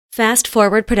Fast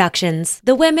Forward Productions.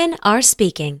 The women are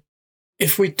speaking.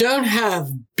 If we don't have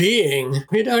being,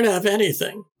 we don't have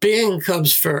anything. Being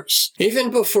comes first.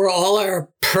 Even before all our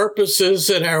purposes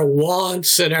and our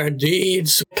wants and our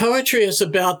deeds, poetry is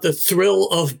about the thrill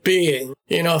of being.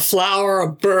 You know, a flower or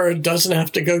a bird doesn't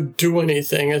have to go do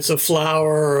anything. It's a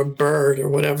flower or a bird or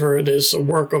whatever it is, a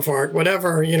work of art,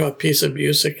 whatever, a piece of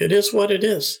music. It is what it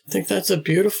is. I think that's a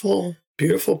beautiful,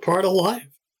 beautiful part of life.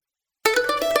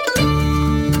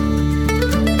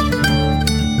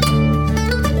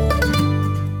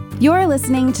 You're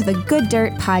listening to the Good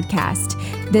Dirt Podcast.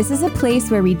 This is a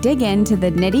place where we dig into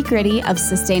the nitty-gritty of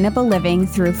sustainable living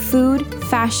through food,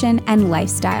 fashion, and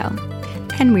lifestyle.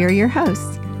 And we're your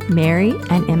hosts, Mary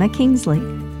and Emma Kingsley,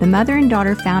 the mother and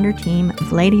daughter founder team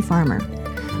of Lady Farmer.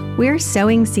 We're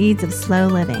sowing seeds of slow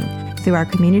living through our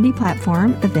community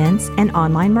platform, events, and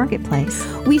online marketplace.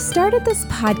 We started this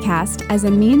podcast as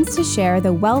a means to share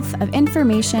the wealth of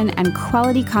information and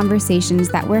quality conversations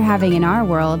that we're having in our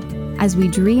world as we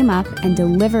dream up and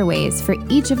deliver ways for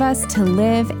each of us to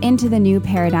live into the new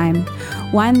paradigm,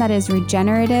 one that is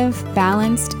regenerative,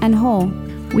 balanced, and whole.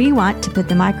 We want to put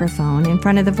the microphone in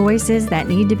front of the voices that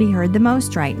need to be heard the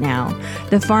most right now,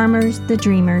 the farmers, the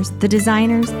dreamers, the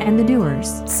designers, and the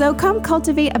doers. So come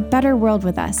cultivate a better world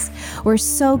with us. We're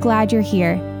so glad you're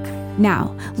here.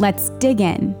 Now, let's dig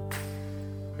in.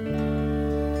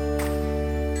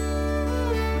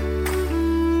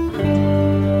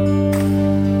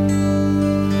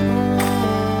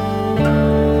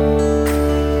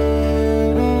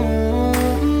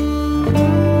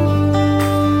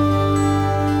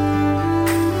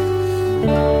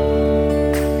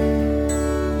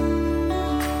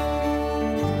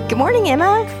 Good morning,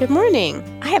 Emma. Good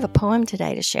morning. I have a poem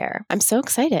today to share. I'm so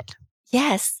excited.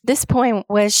 Yes, this poem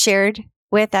was shared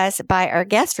with us by our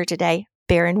guest for today,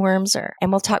 Baron Wormser,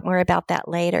 and we'll talk more about that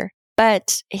later.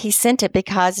 But he sent it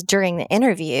because during the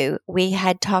interview, we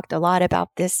had talked a lot about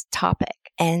this topic.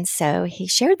 And so he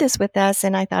shared this with us,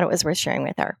 and I thought it was worth sharing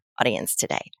with our audience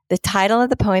today. The title of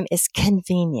the poem is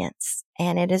Convenience,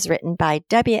 and it is written by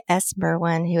W.S.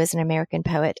 Merwin, who is an American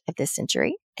poet of this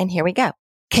century. And here we go.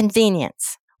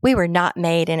 Convenience. We were not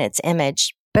made in its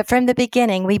image, but from the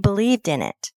beginning we believed in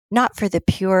it, not for the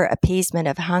pure appeasement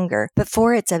of hunger, but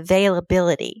for its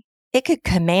availability. It could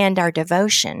command our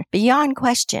devotion beyond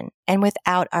question and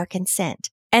without our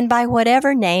consent. And by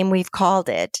whatever name we've called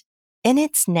it, in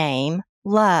its name,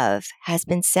 love has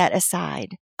been set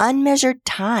aside. Unmeasured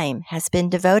time has been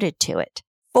devoted to it.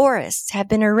 Forests have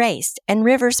been erased and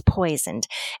rivers poisoned,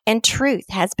 and truth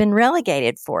has been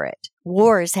relegated for it.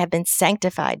 Wars have been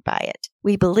sanctified by it.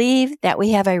 We believe that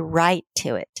we have a right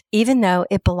to it, even though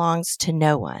it belongs to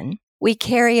no one. We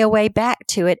carry a way back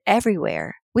to it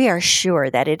everywhere. We are sure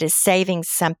that it is saving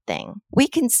something. We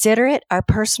consider it our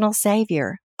personal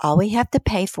savior. All we have to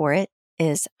pay for it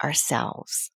is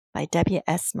ourselves. By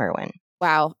W.S. Merwin.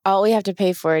 Wow. All we have to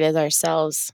pay for it is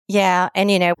ourselves. Yeah.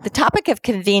 And, the topic of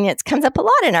convenience comes up a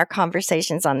lot in our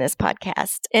conversations on this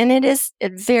podcast. And it is a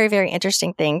very, very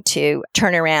interesting thing to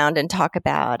turn around and talk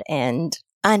about and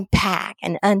unpack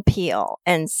and unpeel.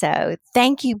 And so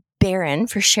thank you, Baron,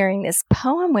 for sharing this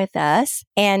poem with us.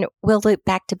 And we'll loop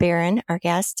back to Baron, our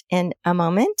guest, in a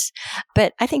moment.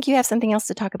 But I think you have something else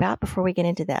to talk about before we get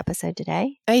into the episode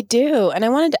today. I do. And I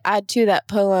wanted to add to that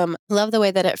poem, love the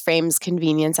way that it frames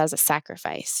convenience as a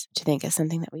sacrifice, which I think is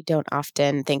something that we don't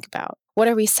often think about. What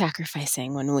are we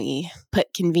sacrificing when we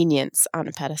put convenience on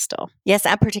a pedestal? Yes,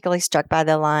 I'm particularly struck by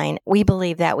the line, we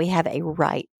believe that we have a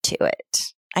right to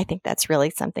it. I think that's really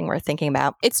something we're thinking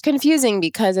about. It's confusing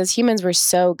because as humans, we're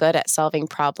so good at solving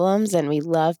problems and we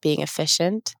love being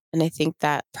efficient. And I think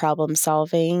that problem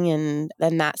solving and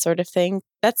that sort of thing,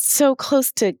 that's so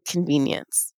close to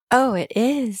convenience. Oh, it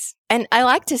is. And I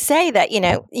like to say that,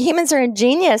 humans are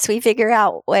ingenious. We figure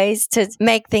out ways to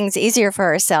make things easier for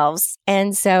ourselves.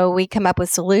 And so we come up with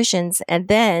solutions. And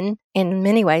then in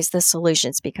many ways, the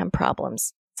solutions become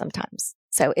problems sometimes.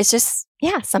 So it's just,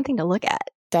 something to look at.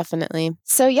 Definitely.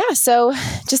 So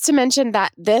just to mention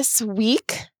that this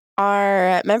week,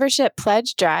 our membership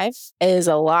pledge drive is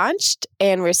launched,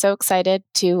 and we're so excited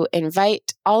to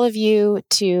invite all of you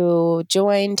to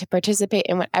join, to participate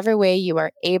in whatever way you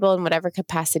are able, in whatever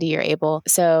capacity you're able.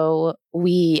 So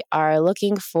we are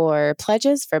looking for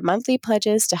pledges, for monthly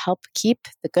pledges to help keep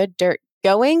the Good Dirt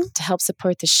going, to help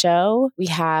support the show. We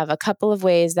have a couple of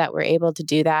ways that we're able to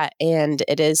do that, and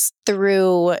it is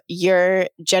through your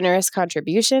generous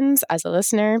contributions as a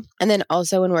listener, and then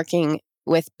also in working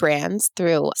with brands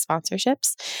through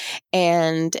sponsorships.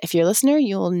 And if you're a listener,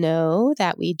 you'll know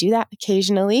that we do that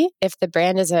occasionally. If the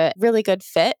brand is a really good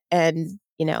fit and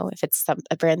if it's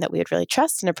a brand that we would really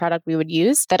trust and a product we would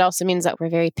use, that also means that we're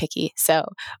very picky. So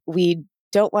we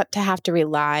don't want to have to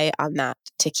rely on that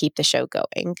to keep the show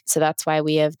going. So that's why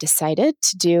we have decided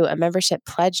to do a membership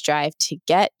pledge drive to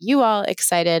get you all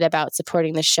excited about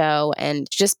supporting the show and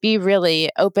just be really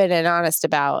open and honest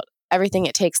about everything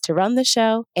it takes to run the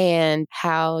show and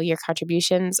how your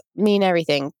contributions mean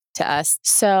everything to us.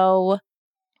 So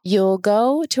you'll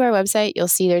go to our website, you'll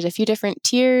see there's a few different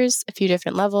tiers, a few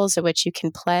different levels at which you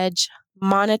can pledge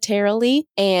monetarily.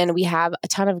 And we have a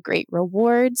ton of great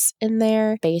rewards in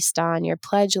there based on your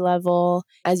pledge level.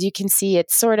 As you can see,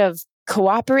 it sort of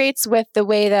cooperates with the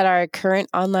way that our current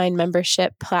online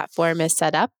membership platform is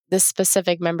set up. This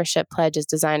specific membership pledge is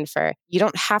designed for, you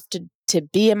don't have to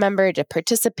be a member, to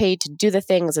participate, to do the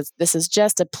things. This is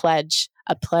just a pledge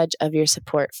of your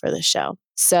support for the show.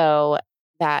 So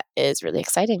that is really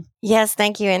exciting. Yes,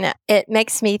 thank you. And it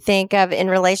makes me think of, in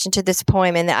relation to this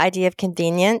poem and the idea of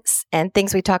convenience and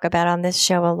things we talk about on this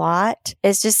show a lot,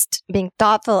 is just being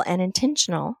thoughtful and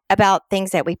intentional about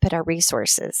things that we put our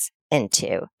resources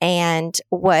into and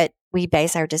what we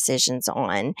base our decisions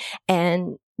on.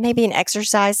 And maybe an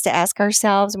exercise to ask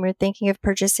ourselves when we're thinking of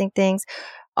purchasing things,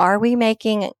 are we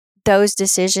making those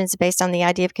decisions based on the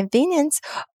idea of convenience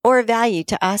or value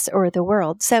to us or the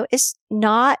world? So it's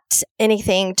not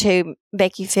anything to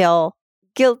make you feel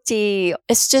guilty.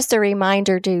 It's just a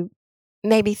reminder to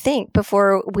maybe think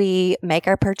before we make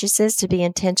our purchases, to be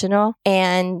intentional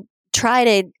and try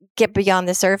to get beyond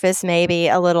the surface maybe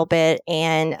a little bit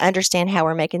and understand how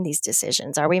we're making these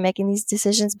decisions. Are we making these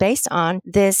decisions based on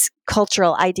this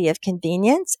cultural idea of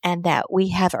convenience and that we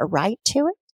have a right to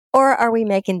it? Or are we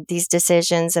making these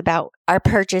decisions about our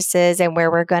purchases and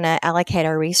where we're going to allocate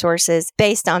our resources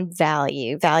based on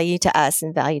value to us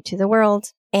and value to the world?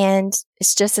 And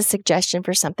it's just a suggestion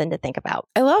for something to think about.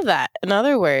 I love that. In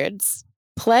other words,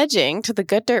 pledging to the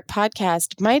Good Dirt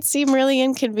podcast might seem really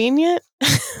inconvenient,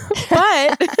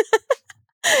 but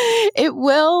it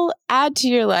will add to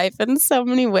your life in so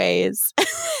many ways.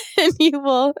 And you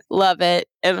will love it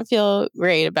and feel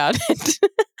great about it.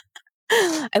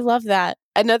 I love that.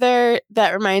 Another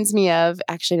that reminds me of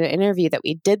actually an interview that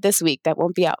we did this week that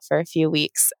won't be out for a few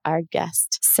weeks. Our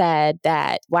guest said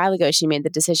that a while ago she made the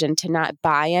decision to not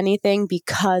buy anything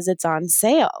because it's on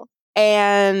sale.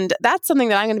 And that's something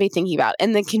that I'm going to be thinking about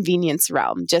in the convenience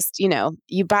realm. Just,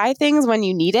 you buy things when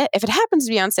you need it. If it happens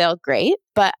to be on sale, great.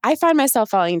 But I find myself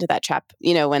falling into that trap,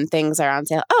 when things are on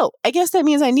sale. Oh, I guess that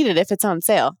means I need it if it's on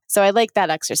sale. So I like that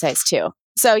exercise too.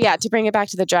 So yeah, to bring it back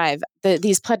to the drive,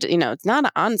 these pledges, it's not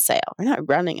on sale. We're not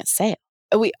running a sale.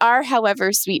 We are,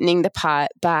 however, sweetening the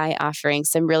pot by offering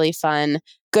some really fun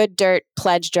Good Dirt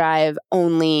pledge drive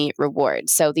only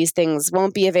rewards. So these things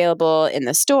won't be available in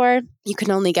the store. You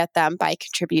can only get them by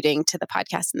contributing to the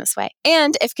podcast in this way.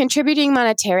 And if contributing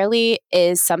monetarily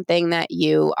is something that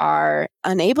you are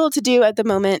unable to do at the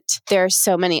moment, there are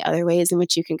so many other ways in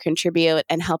which you can contribute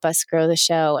and help us grow the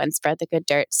show and spread the good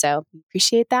dirt. So we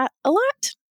appreciate that a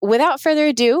lot. Without further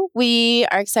ado, we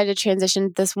are excited to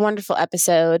transition this wonderful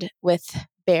episode with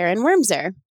Baron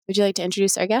Wormser. Would you like to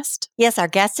introduce our guest? Yes, our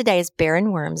guest today is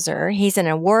Baron Wormser. He's an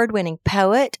award-winning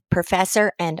poet,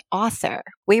 professor, and author.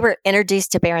 We were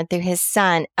introduced to Baron through his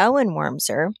son, Owen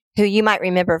Wormser, who you might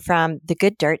remember from the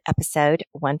Good Dirt episode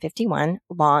 151,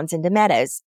 Lawns into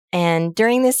Meadows. And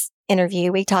during this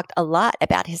interview, we talked a lot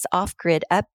about his off-grid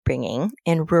upbringing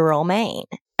in rural Maine.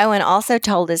 Owen also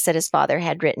told us that his father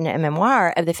had written a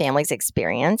memoir of the family's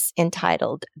experience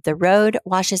entitled The Road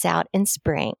Washes Out in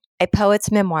Spring, a poet's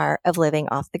memoir of living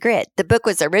off the grid. The book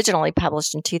was originally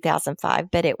published in 2005,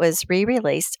 but it was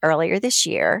re-released earlier this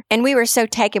year. And we were so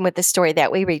taken with the story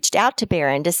that we reached out to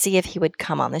Baron to see if he would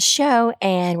come on the show,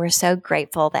 and we're so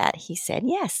grateful that he said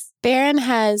yes. Baron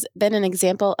has been an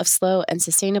example of slow and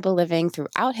sustainable living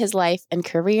throughout his life and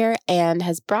career, and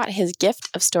has brought his gift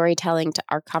of storytelling to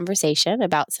our conversation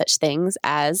about such things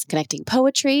as connecting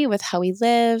poetry with how we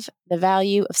live, the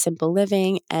value of simple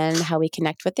living, and how we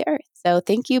connect with the earth. So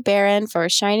thank you, Baron, for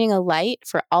shining a light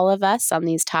for all of us on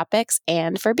these topics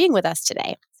and for being with us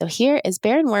today. So here is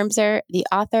Baron Wormser, the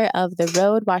author of The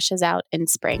Road Washes Out in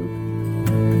Spring.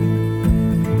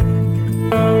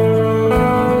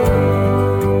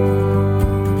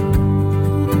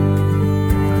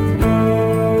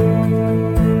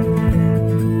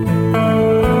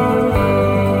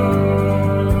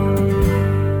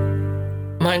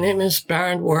 My name is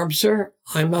Baron Wormser.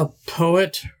 I'm a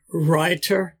poet,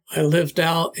 writer. I lived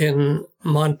out in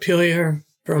Montpelier,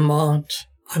 Vermont.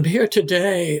 I'm here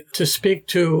today to speak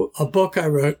to a book I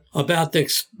wrote about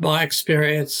my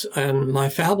experience and my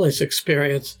family's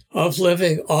experience of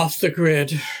living off the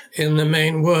grid in the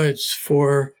Maine woods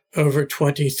for over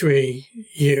 23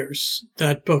 years.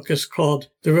 That book is called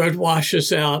The Road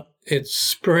Washes Out. It's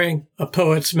Spring, a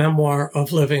poet's memoir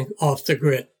of living off the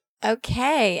grid.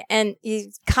 Okay. And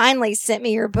you kindly sent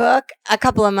me your book a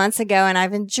couple of months ago, and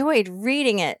I've enjoyed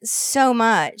reading it so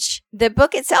much. The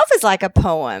book itself is like a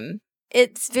poem.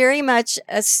 It's very much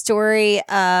a story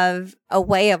of a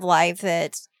way of life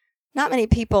that not many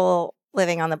people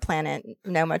living on the planet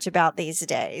know much about these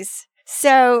days.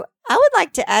 So I would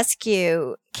like to ask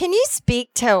you, can you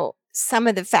speak to some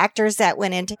of the factors that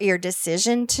went into your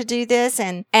decision to do this,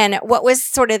 and what was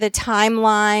sort of the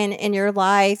timeline in your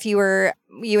life?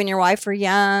 You and your wife were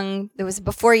young. It was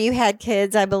before you had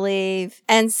kids, I believe.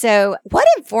 And so what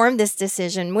informed this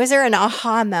decision? Was there an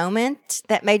aha moment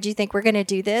that made you think we're going to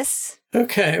do this?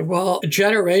 Okay, well,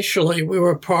 generationally, we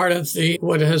were part of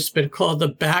what has been called the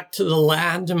Back to the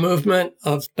Land movement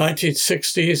of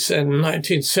 1960s and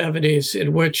 1970s,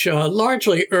 in which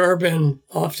largely urban,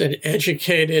 often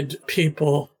educated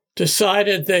people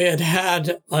decided they had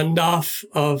had enough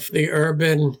of the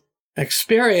urban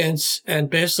experience and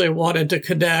basically wanted to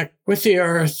connect with the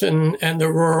earth and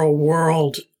the rural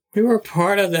world. We were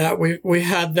part of that. We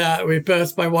had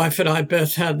that. My wife and I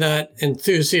both had that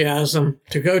enthusiasm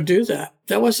to go do that.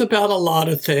 That was about a lot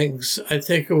of things. I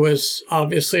think it was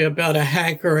obviously about a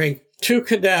hankering to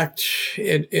connect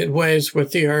in ways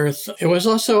with the earth. It was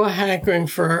also a hankering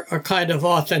for a kind of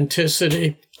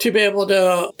authenticity, to be able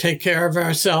to take care of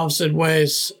ourselves in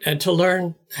ways and to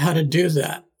learn how to do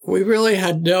that. We really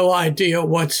had no idea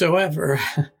whatsoever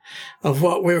of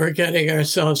what we were getting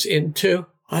ourselves into.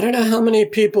 I don't know how many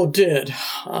people did.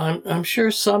 I'm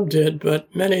sure some did,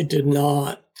 but many did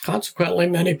not. Consequently,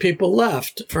 many people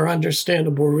left for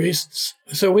understandable reasons.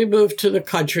 So we moved to the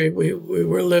country. We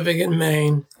were living in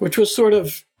Maine, which was sort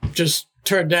of just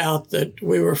turned out that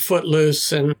we were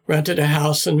footloose and rented a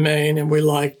house in Maine, and we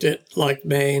liked it, like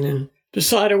Maine, and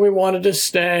decided we wanted to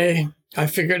stay. I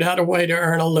figured out a way to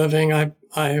earn a living. I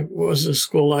was a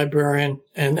school librarian,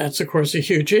 and that's, of course, a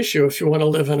huge issue if you want to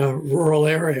live in a rural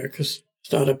area, because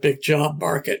it's not a big job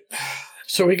market.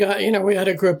 So we had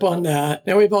a grip on that.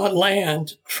 Then we bought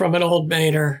land from an old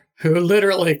Mainer who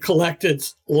literally collected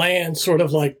land sort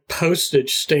of like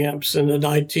postage stamps in the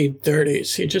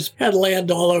 1930s. He just had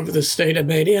land all over the state of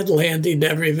Maine. He had land he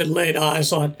never even laid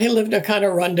eyes on. He lived in a kind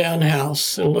of rundown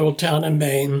house in a little town in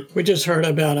Maine. We just heard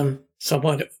about him,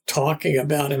 someone talking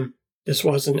about him. This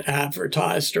wasn't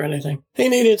advertised or anything. He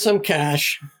needed some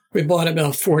cash. We bought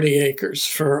about 40 acres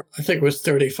for, I think it was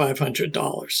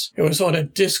 $3,500. It was on a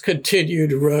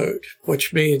discontinued road,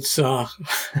 which means the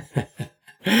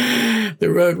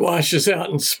road washes out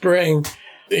in spring,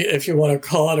 if you want to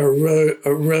call it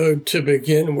a road to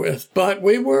begin with. But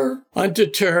we were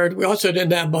undeterred. We also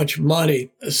didn't have much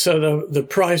money, so the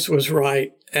price was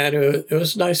right. And it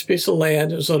was a nice piece of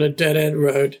land. It was on a dead-end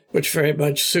road, which very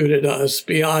much suited us.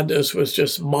 Beyond us was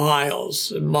just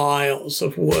miles and miles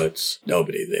of woods.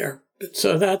 Nobody there.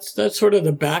 So that's sort of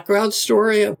the background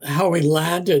story of how we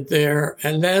landed there.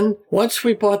 And then once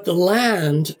we bought the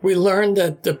land, we learned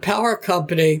that the power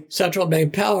company, Central Maine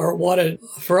Power, wanted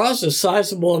for us a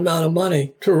sizable amount of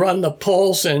money to run the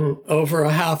poles in over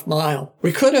a half mile.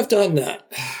 We could have done that.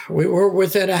 We were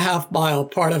within a half mile.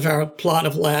 Part of our plot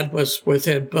of land was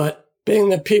within, but being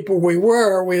the people we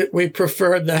were, we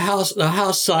preferred the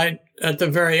house site at the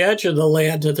very edge of the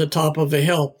land at the top of a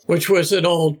hill, which was an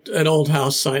old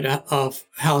house site of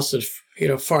houses,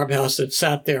 farmhouse that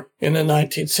sat there. In the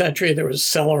 19th century, there was a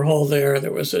cellar hole there.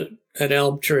 There was an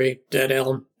elm tree, dead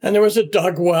elm. And there was a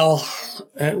dug well.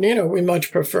 And, we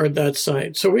much preferred that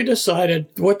site. So we decided,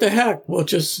 what the heck, we'll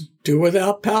just do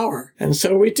without power. And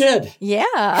so we did.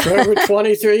 Yeah. For over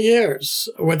 23 years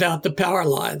without the power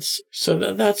lines. So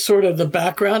that's sort of the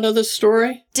background of the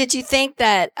story. Did you think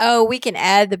that, we can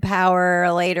add the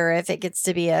power later if it gets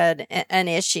to be an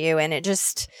issue, and it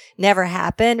just never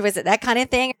happened? Was it that kind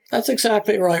of thing? That's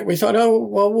exactly right. We thought,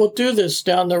 we'll do this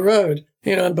down the road,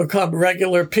 and become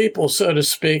regular people, so to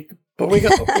speak. But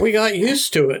we got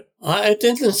used to it. It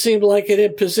didn't seem like an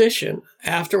imposition.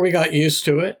 After we got used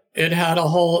to it, it had a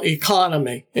whole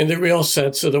economy in the real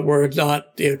sense of the word,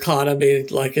 not the economy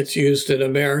like it's used in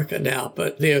America now,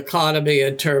 but the economy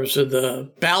in terms of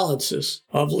the balances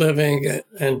of living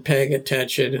and paying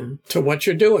attention to what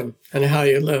you're doing and how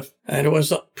you live. And it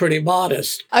was pretty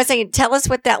modest. I was saying, tell us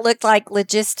what that looked like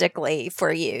logistically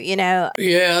for you,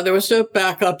 Yeah, there was no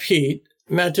backup heat.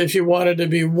 It meant if you wanted to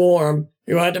be warm,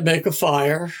 you had to make a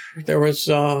fire. There was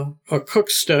a cook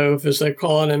stove, as they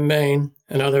call it in Maine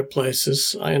and other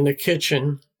places, in the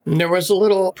kitchen. And there was a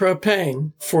little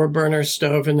propane 4-burner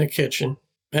stove in the kitchen.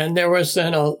 And there was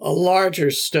then a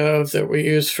larger stove that we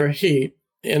used for heat.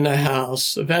 in the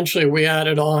house. Eventually, we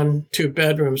added on 2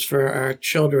 bedrooms for our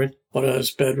children. One of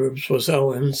those bedrooms was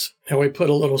Owen's, and we put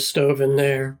a little stove in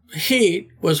there. Heat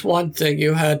was one thing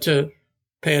you had to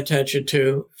pay attention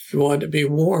to if you wanted to be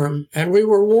warm, and we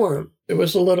were warm. It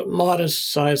was a little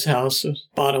modest-sized house. The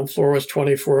bottom floor was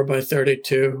 24 by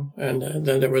 32, and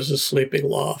then there was a sleeping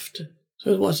loft.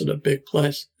 So it wasn't a big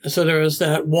place. So there was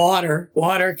that water.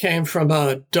 Water came from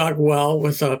a dug well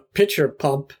with a pitcher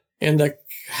pump in the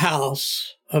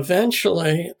house.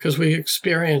 Eventually, because we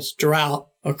experienced drought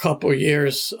a couple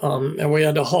years, and we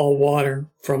had to haul water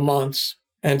for months.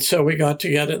 And so we got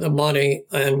together the money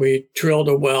and we drilled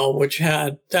a well, which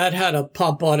had a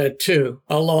pump on it too,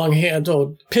 a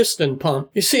long-handled piston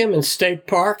pump. You see them in state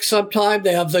parks sometimes.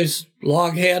 They have these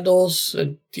long handles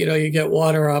and, you get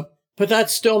water up. But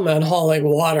that still meant hauling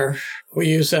water. We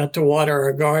use that to water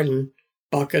our garden,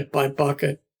 bucket by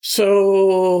bucket.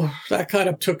 So that kind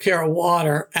of took care of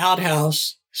water.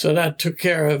 Outhouse. So that took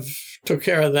care of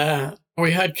that.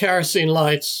 We had kerosene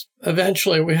lights.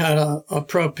 Eventually we had a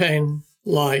propane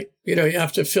light. You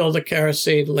have to fill the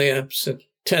kerosene lamps and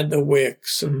tend the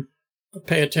wicks and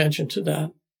pay attention to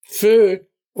that. Food,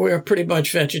 we were pretty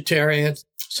much vegetarian,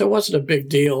 so it wasn't a big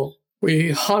deal.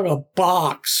 We hung a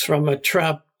box from a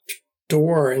trap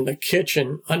door in the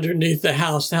kitchen underneath the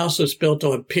house. The house was built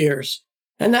on piers,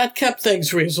 and that kept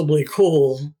things reasonably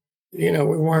cool. We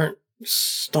weren't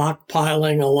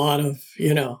stockpiling a lot of,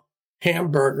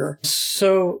 hamburger.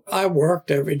 So I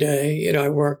worked every day. I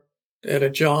worked at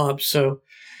a job. So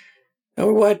I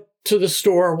went to the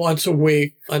store once a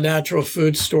week, a natural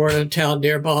food store in a town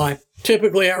nearby.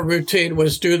 Typically, our routine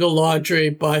was do the laundry,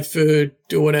 buy food,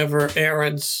 do whatever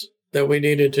errands that we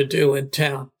needed to do in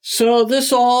town. So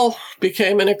this all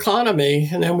became an economy.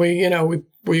 And then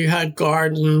we had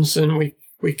gardens and we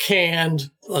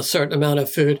canned a certain amount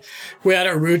of food. We had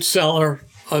a root cellar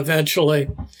eventually.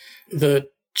 The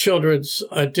children's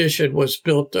addition was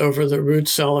built over the root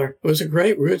cellar. It was a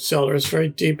great root cellar. It was very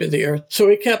deep in the earth. So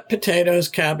we kept potatoes,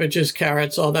 cabbages,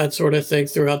 carrots, all that sort of thing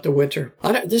throughout the winter.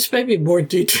 This may be more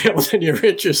detailed than you're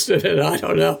interested in. I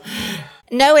don't know.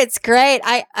 No, it's great.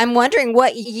 I'm wondering,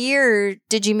 what year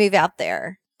did you move out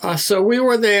there? So we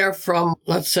were there from,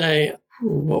 let's say,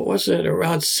 what was it,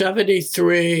 around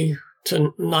 73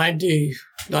 to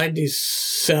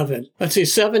 97. Let's see,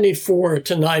 74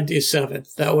 to 97.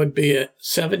 That would be it.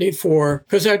 74.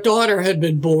 Because our daughter had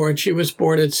been born. She was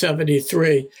born in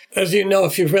 73. As you know,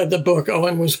 if you've read the book,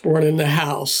 Owen was born in the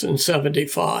house in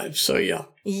 75. So, yeah.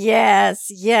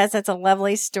 Yes, that's a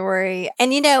lovely story.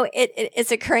 And,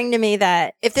 it's occurring to me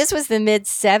that if this was the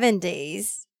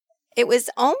mid-70s, it was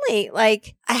only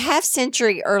like a half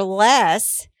century or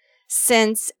less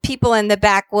since people in the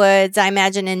backwoods, I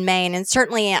imagine in Maine, and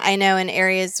certainly I know in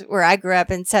areas where I grew up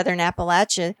in southern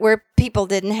Appalachia, where people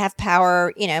didn't have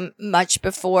power, much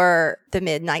before the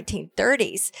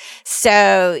mid-1930s.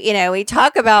 So, we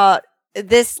talk about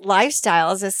this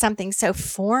lifestyle as something so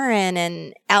foreign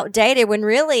and outdated when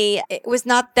really it was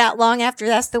not that long after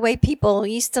that's the way people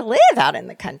used to live out in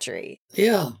the country.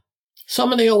 Yeah.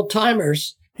 Some of the old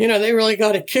timers, they really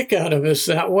got a kick out of us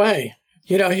that way.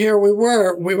 Here we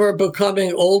were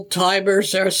becoming old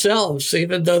timers ourselves,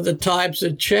 even though the times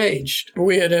had changed.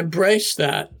 We had embraced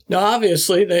that. Now,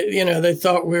 obviously, they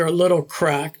thought we were a little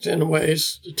cracked in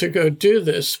ways to go do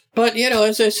this. But,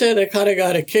 as I said, they kind of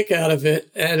got a kick out of it.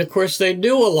 And of course, they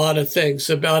knew a lot of things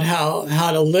about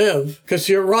how to live. Because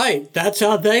you're right. That's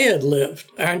how they had lived.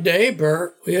 Our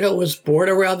neighbor, was born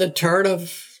around the turn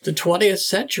of the 20th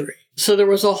century. So there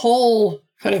was a whole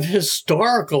kind of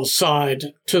historical side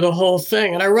to the whole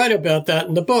thing. And I write about that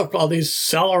in the book, all these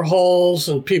cellar holes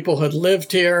and people had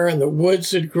lived here and the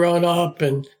woods had grown up.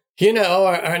 And,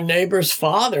 our neighbor's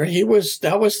father,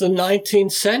 that was the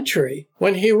 19th century.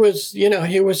 When he was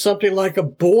something like a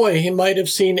boy, he might have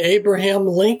seen Abraham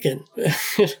Lincoln.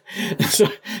 So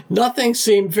nothing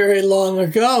seemed very long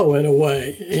ago in a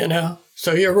way,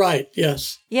 So you're right.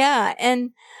 Yes. Yeah.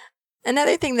 And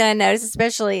another thing that I noticed,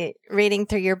 especially reading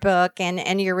through your book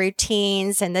and your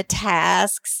routines and the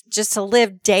tasks, just to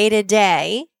live day to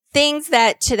day, things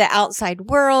that to the outside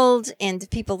world and to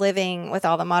people living with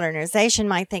all the modernization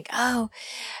might think, oh,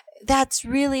 that's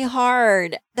really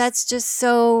hard. That's just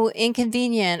so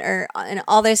inconvenient, and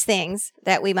all those things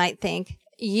that we might think.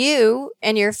 You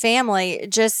and your family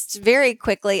just very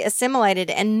quickly assimilated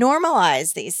and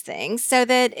normalized these things so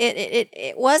that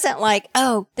it wasn't like,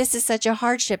 oh, this is such a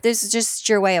hardship. This is just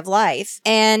your way of life.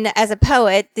 And as a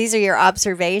poet, these are your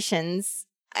observations,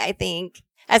 I think.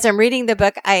 As I'm reading the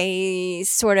book, I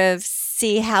sort of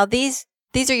see how these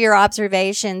are your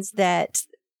observations, that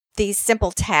these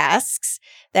simple tasks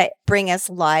that bring us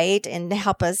light and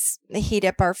help us heat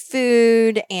up our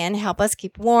food and help us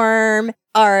keep warm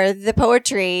are the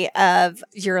poetry of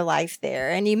your life there.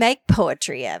 And you make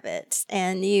poetry of it,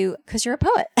 and because you're a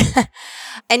poet,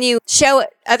 and you show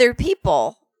other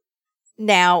people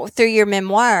now through your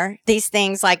memoir these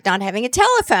things like not having a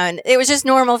telephone. It was just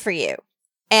normal for you.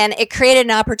 And it created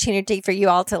an opportunity for you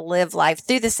all to live life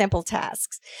through the simple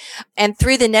tasks and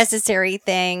through the necessary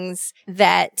things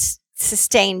that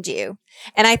sustained you.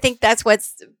 And I think that's what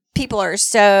people are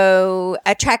so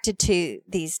attracted to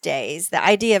these days. The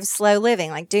idea of slow living,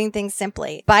 like doing things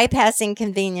simply, bypassing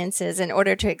conveniences in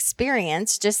order to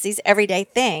experience just these everyday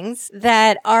things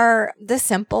that are the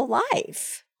simple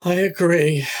life. I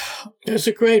agree. There's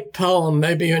a great poem,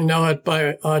 maybe you know it,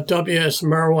 by W.S.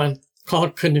 Merwin,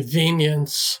 called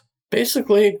Convenience.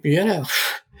 Basically,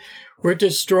 we're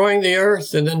destroying the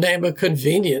earth in the name of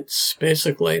convenience,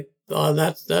 basically.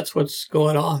 That's what's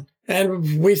going on.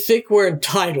 And we think we're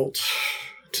entitled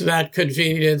to that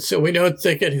convenience, and we don't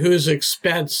think at whose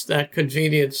expense that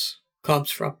convenience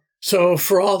comes from. So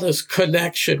for all this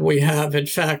connection we have, in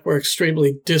fact, we're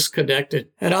extremely disconnected.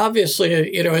 And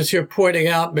obviously, as you're pointing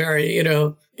out, Mary,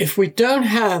 if we don't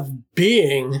have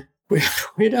being,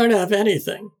 we don't have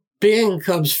anything. Being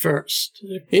comes first.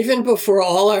 Even before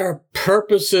all our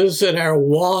purposes and our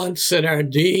wants and our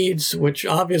needs, which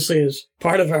obviously is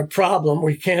part of our problem,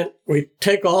 we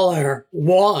take all our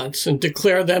wants and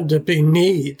declare them to be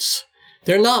needs.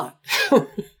 They're not.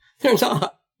 They're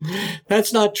not.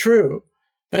 That's not true.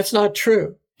 That's not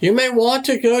true. You may want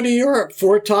to go to Europe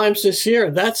 4 times this year.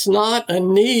 That's not a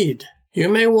need. You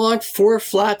may want 4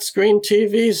 flat screen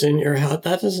TVs in your house.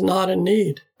 That is not a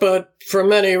need. But for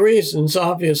many reasons,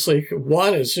 obviously,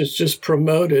 one is it's just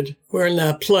promoted. We're in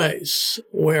that place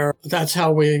where that's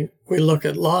how we look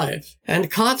at life.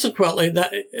 And consequently,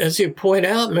 that, as you point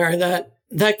out, Mary,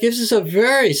 that gives us a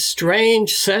very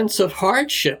strange sense of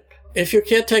hardship. If you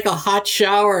can't take a hot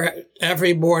shower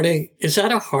every morning, is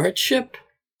that a hardship?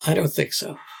 I don't think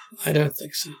so. I don't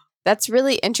think so. That's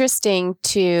really interesting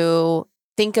to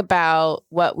think about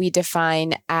what we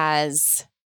define as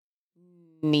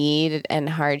need and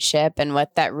hardship and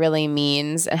what that really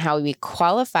means and how we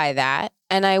qualify that.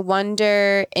 And I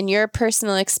wonder, in your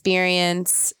personal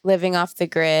experience living off the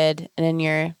grid and in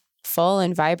your full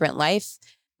and vibrant life,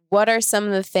 what are some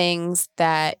of the things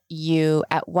that you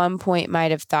at one point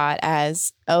might have thought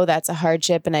as, oh, that's a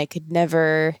hardship and I could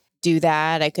never do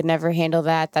that. I could never handle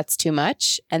that. That's too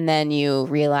much. And then you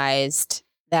realized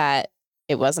that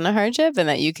it wasn't a hardship and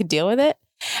that you could deal with it.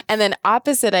 And then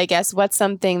opposite, I guess, what's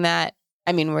something that,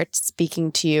 we're speaking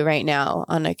to you right now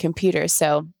on a computer.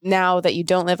 So now that you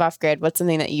don't live off grid, what's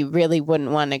something that you really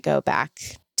wouldn't want to go back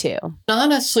to?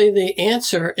 Honestly, the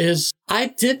answer is I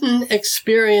didn't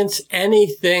experience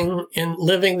anything in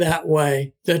living that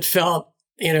way that felt,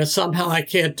 somehow I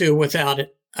can't do without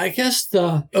it. I guess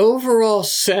the overall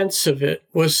sense of it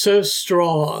was so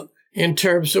strong in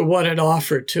terms of what it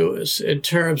offered to us, in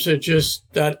terms of just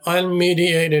that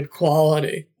unmediated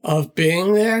quality of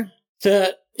being there,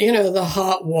 that, the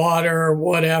hot water,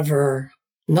 whatever,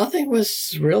 nothing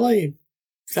was really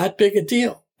that big a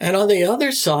deal. And on the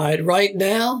other side, right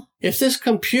now, if this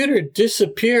computer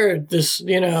disappeared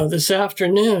this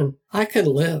afternoon, I could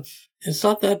live. It's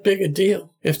not that big a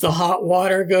deal. If the hot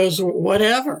water goes,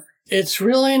 whatever. It's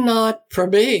really not for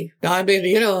me. I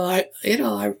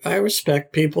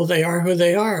respect people. They are who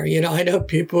they are. I know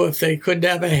people, if they couldn't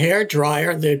have a hair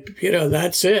dryer,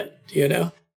 that's it.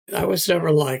 I was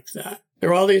never like that. There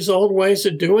are all these old ways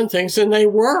of doing things, and they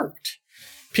worked.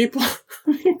 People,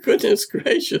 goodness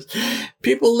gracious,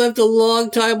 people lived a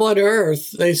long time on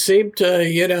Earth. They seemed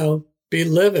to, be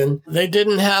living. They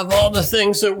didn't have all the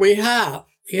things that we have,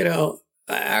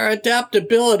 Our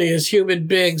adaptability as human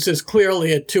beings is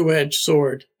clearly a two-edged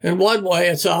sword. In one way,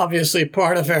 it's obviously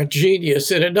part of our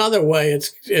genius. In another way,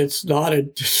 it's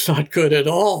not good at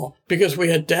all, because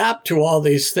we adapt to all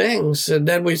these things and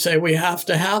then we say we have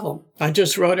to have them. I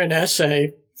just wrote an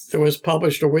essay that was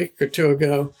published a week or 2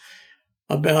 ago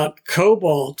about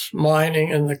cobalt mining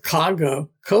in the Congo.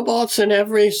 Cobalt's in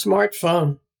every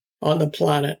smartphone on the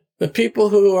planet. The people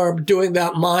who are doing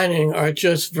that mining are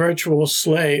just virtual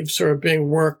slaves who are being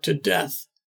worked to death.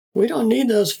 We don't need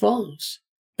those phones.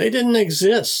 They didn't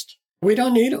exist. We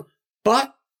don't need them.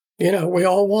 But, we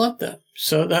all want them.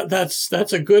 So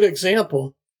that's a good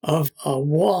example of a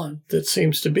want that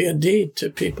seems to be a need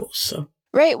to people. So.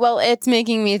 Right. Well, it's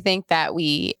making me think that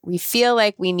we feel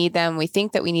like we need them. We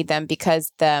think that we need them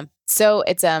because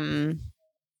it's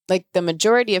like the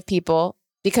majority of people,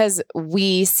 because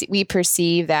we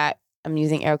perceive that I'm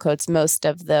using air quotes, most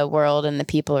of the world and the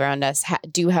people around us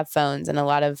do have phones, and a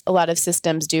lot of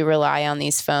systems do rely on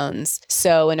these phones.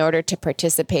 So in order to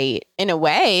participate, in a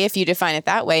way, if you define it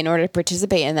that way, in order to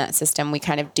participate in that system, we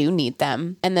kind of do need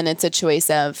them. And then it's a choice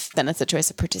of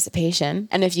participation.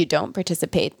 And if you don't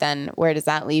participate, then where does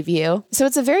that leave you? So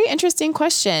it's a very interesting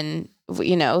question,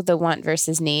 the want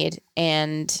versus need.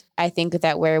 And I think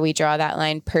that where we draw that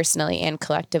line personally and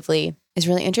collectively is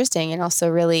really interesting and also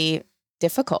really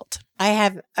difficult. I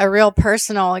have a real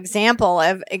personal example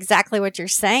of exactly what you're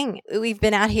saying. We've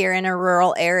been out here in a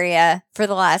rural area for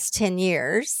the last 10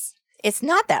 years. It's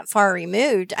not that far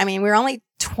removed. I mean, we're only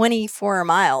 24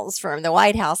 miles from the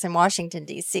White House in Washington,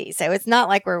 D.C. So it's not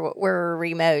like we're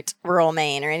remote rural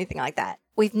Maine or anything like that.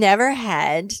 We've never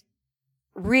had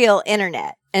real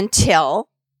internet until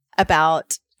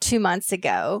about 2 months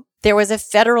ago. There was a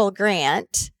federal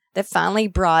grant that finally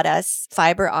brought us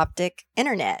fiber optic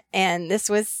internet. And this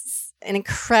was an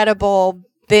incredible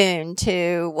boon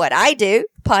to what I do,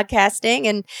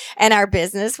 podcasting and our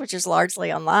business, which is largely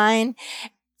online.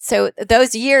 So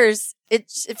those years,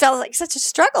 it felt like such a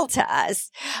struggle to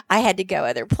us. I had to go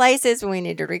other places when we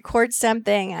needed to record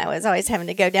something. I was always having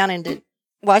to go down into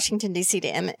Washington, D.C. to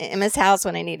Emma's house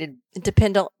when I needed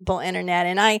dependable internet.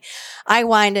 And I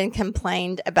whined and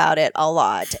complained about it a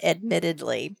lot,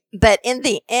 admittedly. But in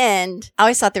the end, I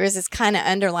always thought there was this kind of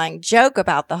underlying joke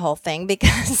about the whole thing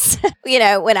because,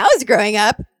 when I was growing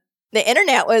up, the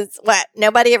internet was what?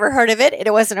 Nobody ever heard of it.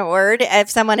 It wasn't a word. If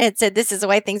someone had said, this is the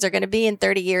way things are going to be in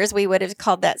 30 years, we would have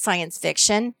called that science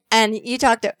fiction. And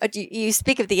you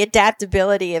speak of the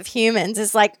adaptability of humans.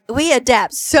 It's like we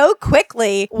adapt so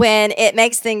quickly when it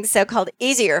makes things so-called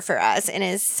easier for us and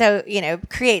is so,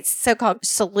 creates so-called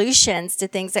solutions to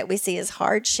things that we see as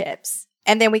hardships.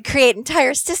 And then we create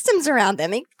entire systems around them.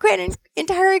 We create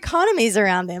entire economies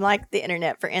around them, like the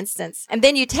internet, for instance. And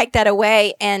then you take that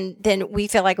away, and then we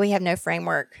feel like we have no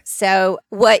framework. So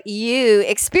what you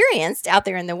experienced out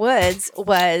there in the woods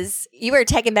was you were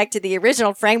taken back to the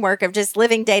original framework of just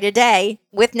living day to day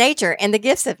with nature and the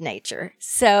gifts of nature.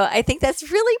 So I think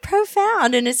that's really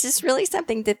profound, and it's just really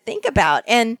something to think about.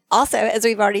 And also, as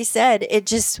we've already said, it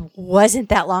just wasn't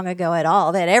that long ago at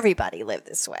all that everybody lived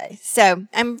this way. So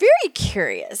I'm very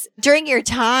curious. During your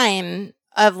time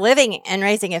of living and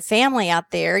raising a family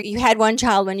out there, you had one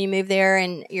child when you moved there,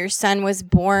 and your son was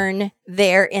born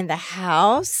there in the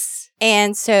house.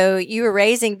 And so you were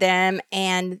raising them,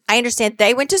 and I understand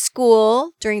they went to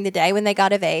school during the day when they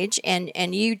got of age,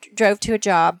 and you drove to a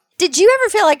job. Did you ever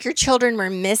feel like your children were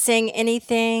missing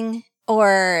anything,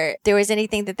 or there was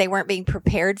anything that they weren't being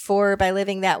prepared for by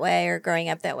living that way or growing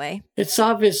up that way? It's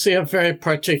obviously a very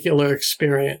particular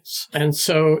experience, and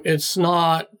so it's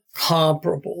not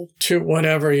comparable to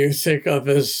whatever you think of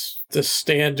as the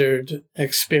standard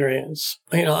experience.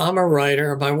 I'm a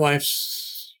writer. My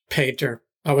wife's a painter.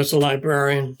 I was a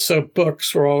librarian. So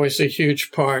books were always a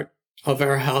huge part of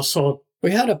our household.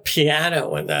 We had a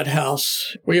piano in that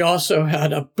house. We also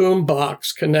had a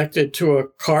boombox connected to a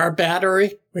car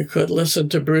battery. We could listen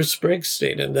to Bruce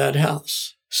Springsteen in that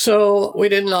house. So we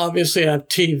didn't obviously have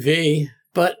TV,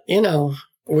 but,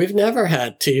 we've never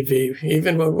had TV,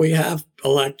 even when we have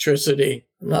electricity.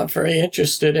 I'm not very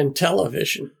interested in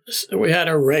television. So we had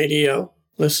a radio,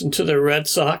 listened to the Red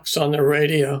Sox on the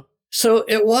radio. So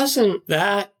it wasn't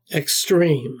that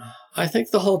extreme. I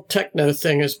think the whole techno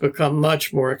thing has become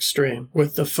much more extreme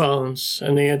with the phones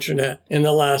and the internet in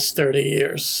the last 30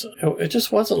 years. It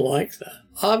just wasn't like that.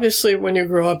 Obviously, when you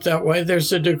grow up that way,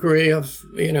 there's a degree of,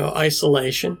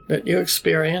 isolation that you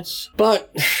experience.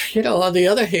 But, on the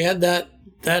other hand, that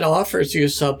offers you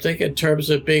something in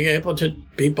terms of being able to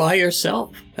be by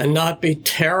yourself and not be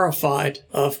terrified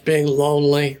of being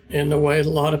lonely in the way a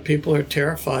lot of people are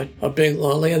terrified of being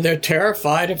lonely. And they're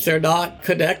terrified if they're not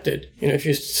connected. If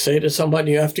you say to someone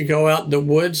you have to go out in the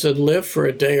woods and live for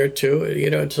a day or two,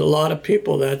 to a lot of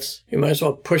people, you might as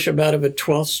well push them out of a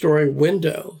 12th story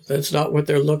window. That's not what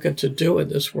they're looking to do in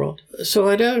this world. So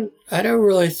I don't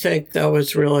really think that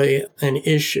was really an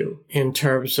issue in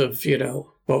terms of,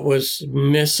 what was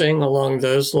missing along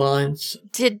those lines.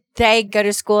 Did they go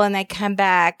to school and they come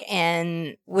back,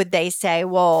 and would they say,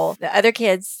 well, the other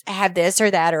kids have this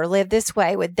or that or live this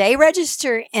way? Would they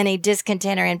register any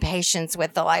discontent or impatience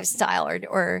with the lifestyle?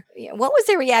 Or what was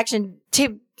their reaction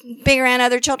to being around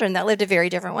other children that lived a very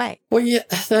different way? Well, yeah,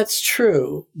 that's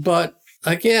true. But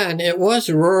again, it was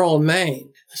rural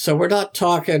Maine. So we're not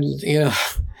talking,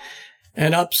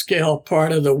 an upscale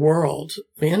part of the world.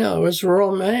 It was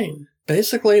rural Maine.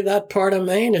 Basically, that part of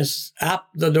Maine is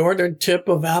the northern tip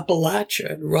of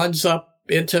Appalachia. It runs up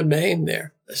into Maine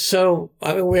there. So,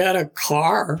 we had a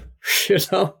car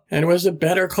and it was a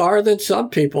better car than some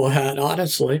people had,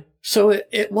 honestly. So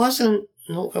it wasn't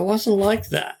like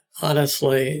that,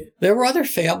 honestly. There were there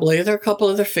are a couple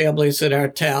other families in our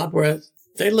town where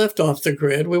they lived off the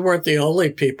grid. We weren't the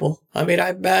only people. I mean,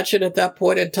 I imagine at that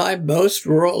point in time, most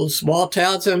rural small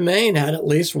towns in Maine had at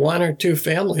least one or two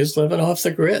families living off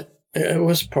the grid. It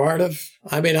was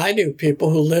I knew people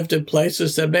who lived in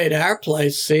places that made our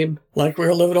place seem like we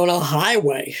were living on a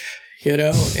highway,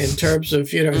 in terms of,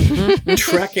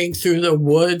 trekking through the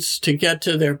woods to get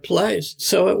to their place.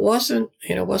 So it wasn't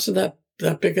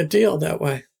that big a deal that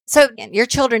way. So your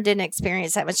children didn't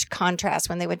experience that much contrast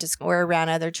when they went to school or around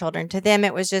other children. To them,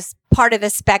 it was just part of the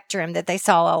spectrum that they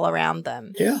saw all around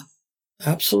them. Yeah,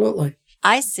 absolutely.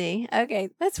 I see. Okay,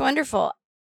 that's wonderful.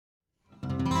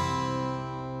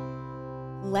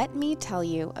 Let me tell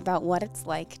you about what it's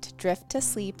like to drift to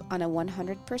sleep on a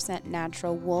 100%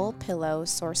 natural wool pillow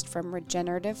sourced from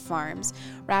regenerative farms,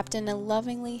 wrapped in a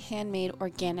lovingly handmade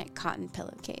organic cotton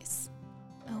pillowcase.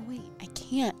 Oh wait, I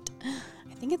can't.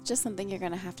 I think it's just something you're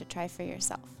going to have to try for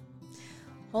yourself.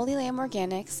 Holy Lamb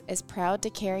Organics is proud to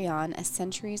carry on a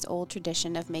centuries-old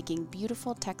tradition of making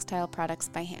beautiful textile products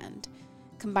by hand.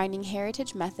 Combining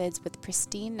heritage methods with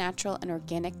pristine natural and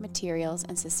organic materials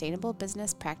and sustainable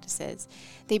business practices,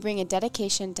 they bring a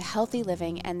dedication to healthy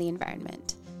living and the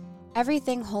environment.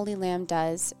 Everything Holy Lamb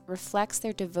does reflects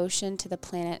their devotion to the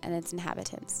planet and its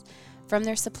inhabitants. From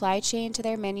their supply chain to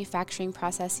their manufacturing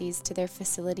processes to their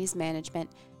facilities management,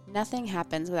 nothing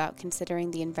happens without considering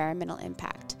the environmental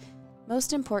impact.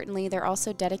 Most importantly, they're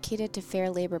also dedicated to fair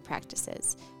labor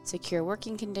practices, secure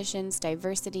working conditions,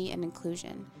 diversity, and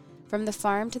inclusion. From the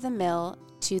farm to the mill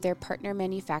to their partner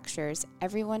manufacturers,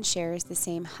 everyone shares the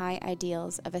same high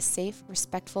ideals of a safe,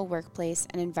 respectful workplace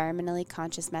and environmentally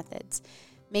conscious methods.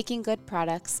 Making good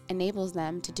products enables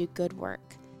them to do good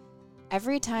work.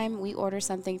 Every time we order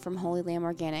something from Holy Lamb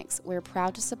Organics, we're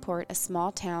proud to support a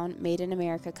small town Made in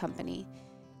America company.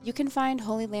 You can find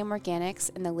Holy Lamb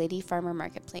Organics in the Lady Farmer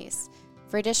Marketplace.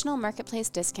 For additional marketplace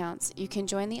discounts, you can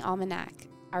join the Almanac,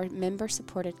 our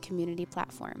member-supported community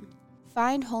platform.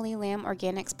 Find Holy Lamb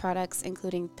Organics products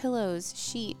including pillows,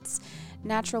 sheets,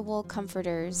 natural wool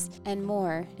comforters, and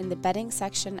more in the bedding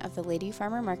section of the Lady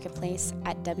Farmer Marketplace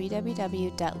at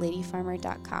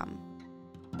www.ladyfarmer.com.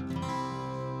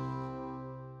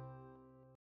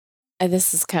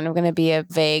 This is kind of going to be a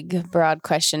vague, broad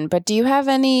question, but do you have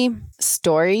any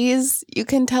stories you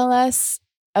can tell us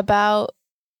about,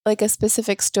 like a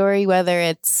specific story, whether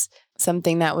it's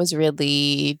something that was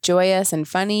really joyous and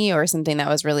funny or something that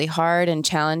was really hard and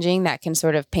challenging that can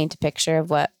sort of paint a picture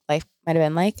of what life might have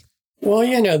been like?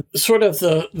 Well, sort of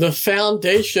the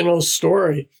foundational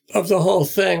story of the whole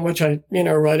thing, which I,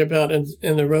 write about in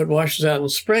The Road Washes Out in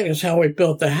Spring, is how we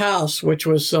built the house, which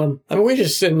was, we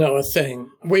just didn't know a thing.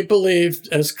 We believed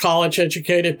as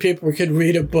college-educated people, we could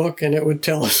read a book and it would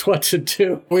tell us what to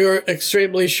do. We were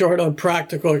extremely short on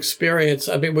practical experience.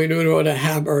 We knew what a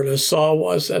hammer and a saw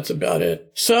was. That's about it.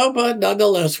 So, but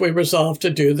nonetheless, we resolved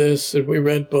to do this, and we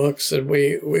read books, and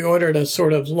we ordered a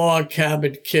sort of log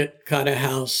cabin kit kind of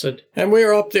house. And we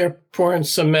were up there pouring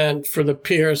cement for the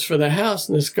piers for the house,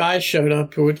 and this guy showed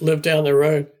up who would live down the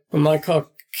road. And I called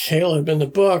Caleb in the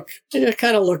book. He just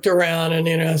kind of looked around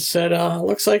and, said,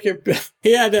 looks like you're...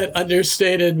 He had that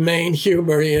understated Maine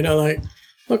humor, like,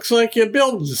 looks like you're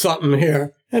building something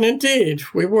here. And indeed,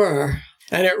 we were.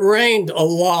 And it rained a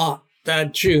lot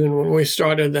that June when we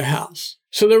started the house.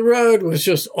 So the road was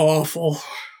just awful.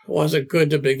 It wasn't good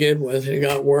to begin with. It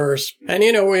got worse. And,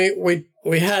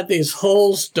 we had these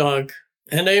holes dug,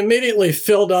 and they immediately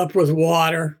filled up with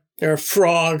water. There were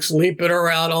frogs leaping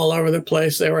around all over the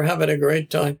place. They were having a great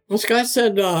time. This guy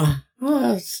said,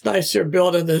 it's nice you're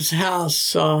building this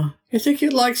house. You think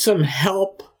you'd like some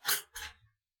help?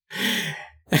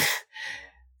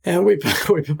 And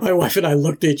my wife and I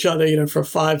looked at each other, for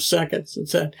 5 seconds and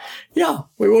said, yeah,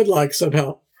 we would like some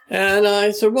help. And I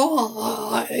said,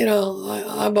 well,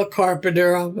 I'm a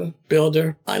carpenter. I'm a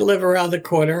builder. I live around the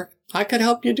corner. I could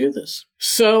help you do this.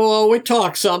 So we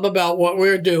talked some about what we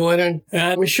were doing,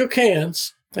 and we shook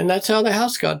hands, and that's how the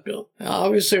house got built.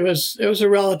 Obviously, it was a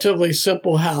relatively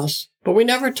simple house, but we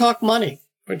never talked money,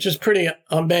 which is pretty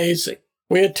amazing.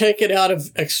 We had taken out an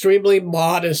extremely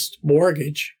modest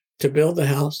mortgage to build the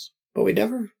house, but we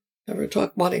never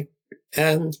talked money.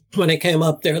 And when he came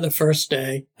up there the first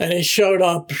day, and he showed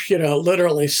up,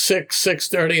 literally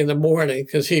 6:30 in the morning,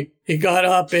 because he got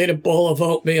up, ate a bowl of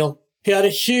oatmeal. He had a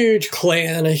huge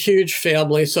clan, a huge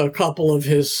family. So a couple of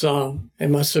his,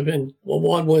 it must have been,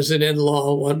 one was an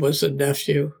in-law, one was a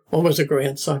nephew, one was a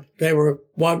grandson.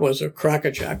 One was a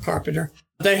crackerjack carpenter.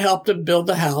 They helped him build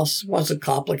the house. It was a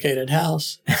complicated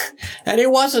house. And he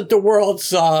wasn't the world's,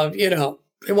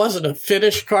 he wasn't a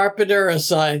finished carpenter.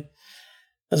 As I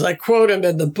quote him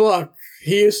in the book,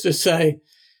 he used to say,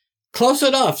 close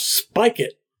enough, spike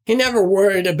it. He never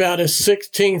worried about a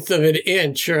 16th of an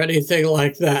inch or anything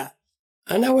like that.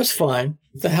 And that was fine.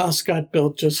 The house got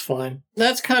built just fine.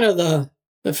 That's kind of the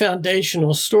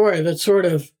foundational story that sort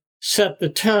of set the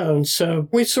tone. So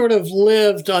we sort of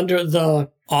lived under the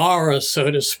aura,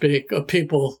 so to speak, of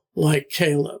people like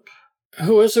Caleb,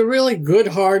 who was a really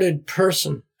good-hearted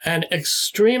person and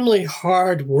extremely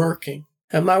hardworking.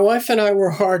 And my wife and I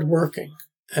were hardworking.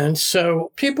 And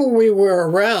so people we were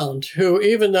around who,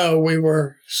 even though we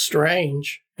were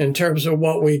strange in terms of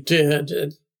what we did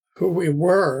and who we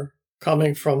were,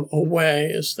 coming from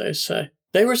away, as they say,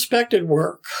 they respected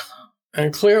work.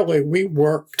 And clearly we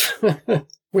worked.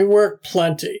 We worked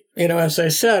plenty. As I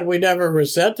said, we never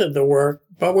resented the work,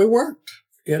 but we worked,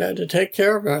 to take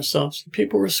care of ourselves.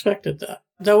 People respected that.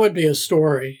 That would be a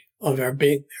story of our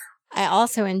being there. I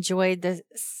also enjoyed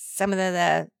some of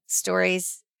the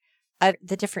stories of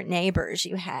the different neighbors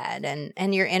you had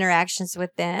and your interactions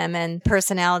with them and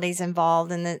personalities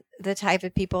involved and the type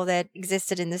of people that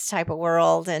existed in this type of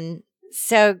world. And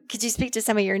so could you speak to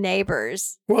some of your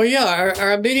neighbors? Well, yeah,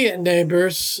 our immediate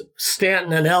neighbors,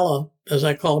 Stanton and Ella, as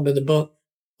I call them in the book,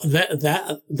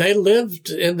 they lived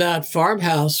in that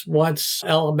farmhouse once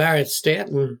Ella married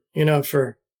Stanton,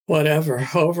 for whatever,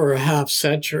 over a half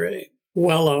century,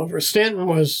 well over.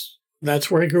 Stanton that's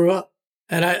where he grew up.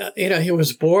 And he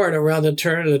was born around the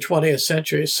turn of the 20th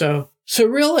century. So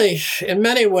really, in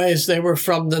many ways, they were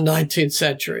from the 19th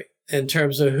century in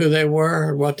terms of who they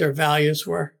were and what their values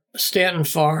were. Stanton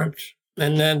farmed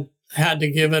and then had to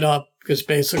give it up because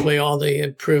basically all the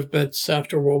improvements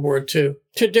after World War II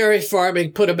to dairy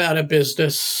farming put him out of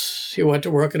business. He went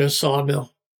to work in a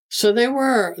sawmill. So they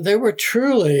were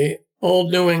truly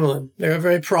old New England. They were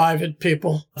very private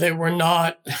people. They were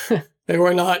not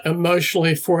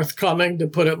emotionally forthcoming, to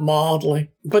put it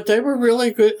mildly, but they were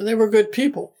really good. They were good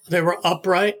people. They were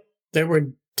upright. They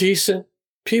were decent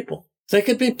people. They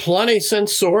could be plenty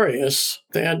censorious.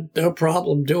 They had no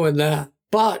problem doing that.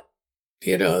 But,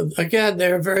 again,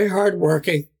 they were very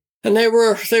hardworking. And they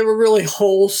were really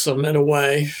wholesome in a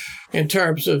way in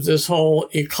terms of this whole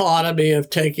economy of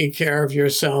taking care of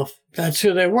yourself. That's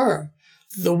who they were.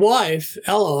 The wife,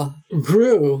 Ella,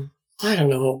 grew,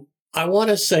 I want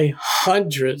to say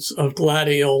hundreds of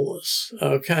gladiolas,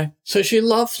 okay? So she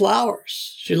loved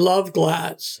flowers. She loved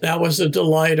glads. That was the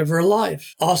delight of her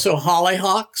life. Also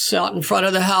hollyhocks out in front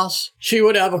of the house. She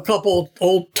would have a couple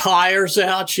old tires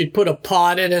out. She'd put a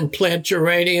pot in and plant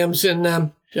geraniums in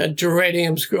them. She had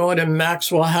geraniums growing in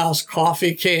Maxwell House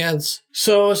coffee cans.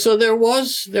 So there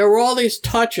were all these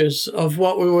touches of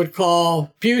what we would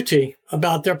call beauty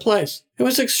about their place. It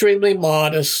was extremely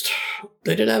modest.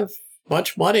 They didn't have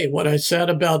much money. What I said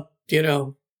about,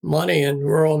 money in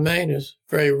rural Maine is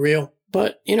very real.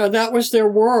 But, that was their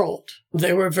world.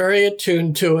 They were very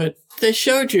attuned to it. They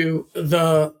showed you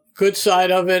the good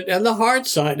side of it and the hard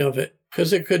side of it,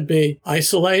 because it could be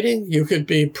isolating. You could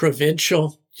be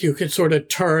provincial. You could sort of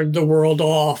turn the world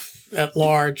off at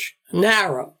large.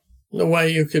 Narrow, the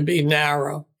way you could be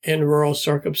narrow in rural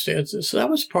circumstances. So that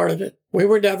was part of it. We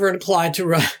were never inclined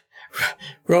to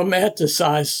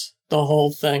romanticize the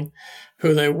whole thing,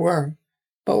 who they were.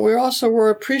 But we also were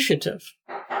appreciative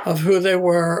of who they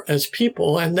were as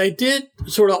people. And they did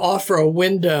sort of offer a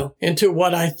window into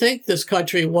what I think this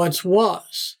country once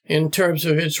was in terms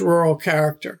of its rural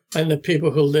character and the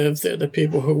people who lived there, the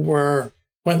people who were,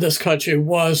 when this country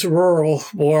was rural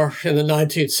more in the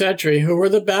 19th century, who were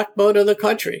the backbone of the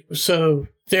country. So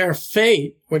their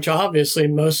fate, which obviously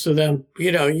most of them,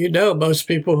 most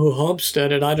people who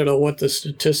homesteaded, I don't know what the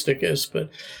statistic is, but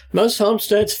most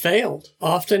homesteads failed,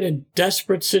 often in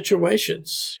desperate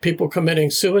situations. People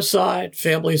committing suicide,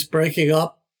 families breaking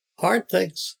up, hard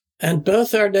things. And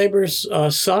both our neighbors'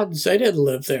 sons, they didn't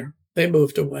live there. They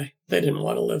moved away. They didn't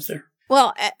want to live there.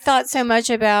 Well, I thought so much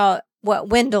about what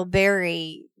Wendell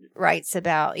Berry writes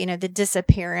about, the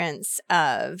disappearance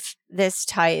of this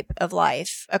type of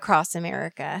life across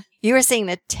America. You were seeing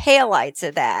the taillights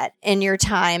of that in your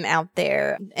time out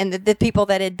there, and the people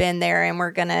that had been there and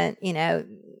were going to,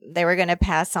 they were going to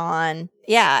pass on.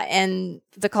 Yeah. And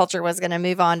the culture was going to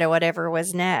move on to whatever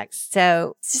was next.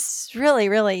 So it's just really,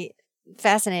 really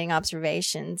fascinating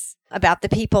observations about the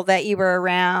people that you were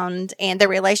around and the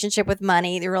relationship with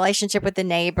money, the relationship with the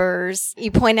neighbors.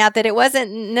 You point out that it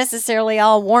wasn't necessarily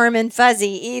all warm and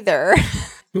fuzzy either.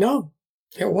 No,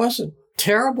 it wasn't.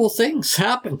 Terrible things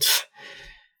happened.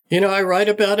 I write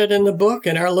about it in the book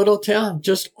in our little town.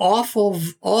 Just awful,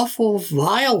 awful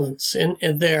violence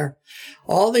in there.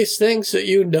 All these things that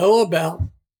you know about,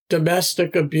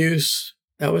 domestic abuse,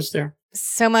 that was there.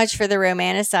 So much for the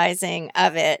romanticizing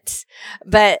of it.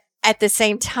 But at the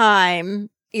same time,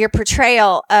 your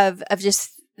portrayal of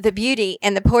just the beauty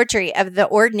and the poetry of the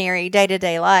ordinary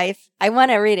day-to-day life. I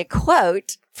want to read a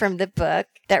quote from the book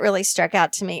that really struck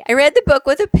out to me. I read the book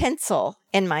with a pencil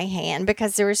in my hand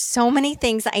because there were so many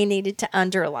things I needed to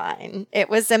underline. It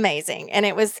was amazing. And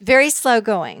it was very slow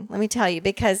going, let me tell you,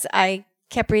 because I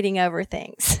kept reading over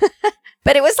things.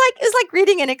 But it was like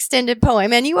reading an extended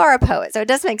poem, and you are a poet, so it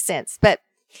does make sense. But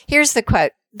here's the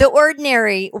quote. The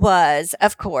ordinary was,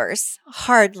 of course,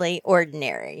 hardly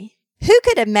ordinary. Who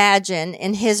could imagine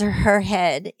in his or her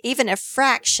head even a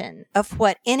fraction of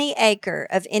what any acre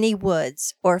of any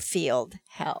woods or field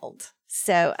held?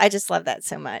 So I just love that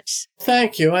so much.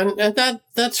 Thank you. And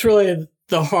that's really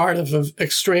the heart of an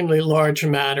extremely large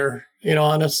matter.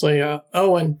 Honestly,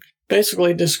 Owen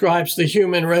basically describes the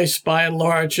human race by and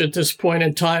large at this point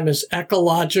in time as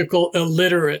ecological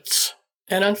illiterates.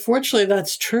 And unfortunately,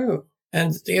 that's true.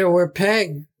 And, we're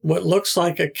paying what looks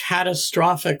like a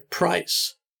catastrophic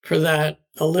price for that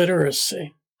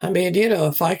illiteracy. I mean,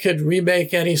 if I could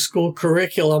remake any school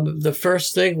curriculum, the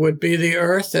first thing would be the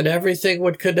earth, and everything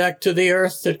would connect to the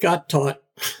earth that got taught.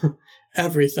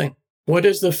 Everything. What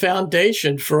is the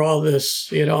foundation for all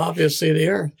this? Obviously the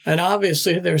earth. And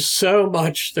obviously there's so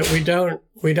much that we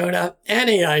don't have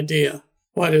any idea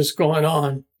what is going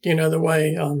on. The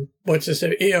way,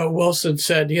 E.O. Wilson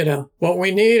said, what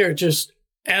we need are just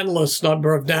endless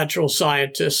number of natural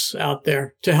scientists out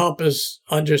there to help us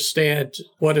understand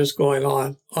what is going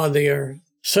on the earth.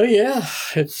 So yeah,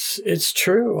 it's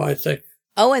true, I think.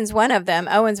 Owen's one of them.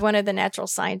 Owen's one of the natural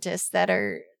scientists that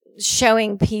are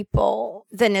showing people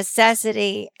the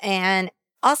necessity and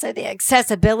also the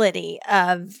accessibility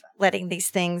of letting these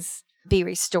things be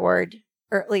restored,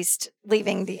 or at least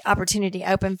leaving the opportunity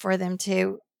open for them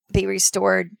to be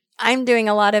restored. I'm doing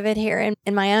a lot of it here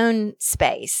in my own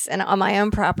space and on my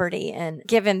own property. And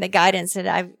given the guidance that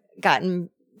I've gotten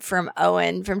from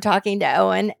Owen, from talking to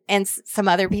Owen and some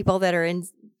other people that are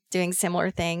doing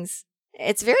similar things,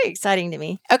 it's very exciting to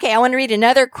me. Okay, I want to read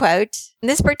another quote.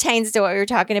 This pertains to what we were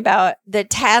talking about. The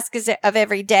tasks of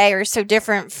every day are so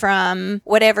different from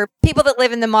whatever people that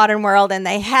live in the modern world, and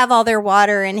they have all their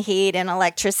water and heat and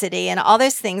electricity and all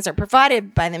those things are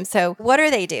provided by them. So what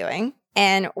are they doing?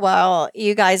 And while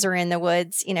you guys are in the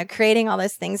woods, creating all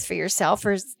those things for yourself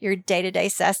for your day-to-day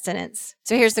sustenance.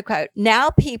 So here's the quote. Now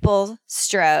people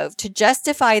strove to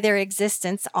justify their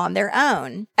existence on their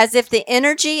own, as if the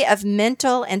energy of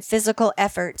mental and physical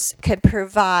efforts could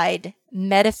provide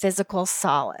metaphysical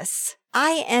solace.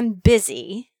 I am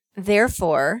busy,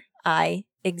 therefore I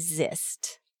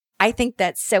exist. I think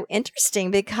that's so interesting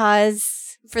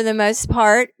because for the most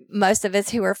part, most of us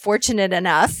who are fortunate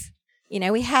enough,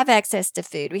 we have access to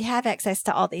food. We have access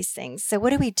to all these things. So what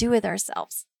do we do with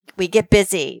ourselves? We get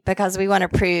busy because we want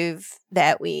to prove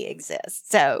that we exist.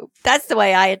 So that's the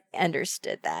way I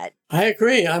understood that. I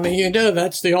agree. I mean,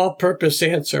 that's the all-purpose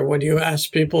answer. When you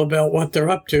ask people about what they're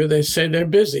up to, they say they're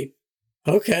busy.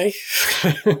 Okay.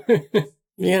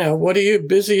 What are you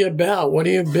busy about? What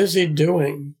are you busy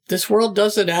doing? This world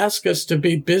doesn't ask us to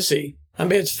be busy. I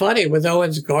mean, it's funny with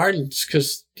Owen's Gardens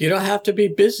because you don't have to be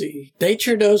busy.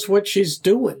 Nature knows what she's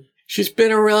doing. She's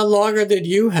been around longer than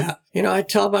you have. I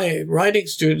tell my writing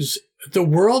students, the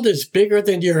world is bigger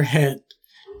than your head.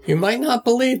 You might not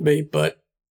believe me, but,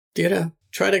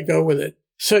 try to go with it.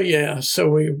 So, yeah,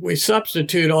 we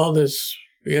substitute all this,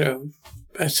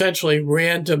 essentially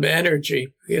random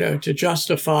energy, to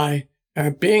justify our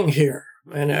being here.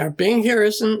 And our being here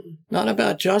not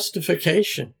about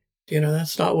justification.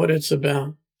 That's not what it's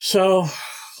about. So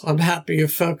I'm happy you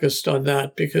focused on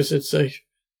that because it's a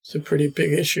pretty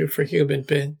big issue for human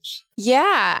beings.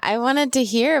 Yeah, I wanted to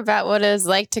hear about what it was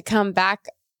like to come back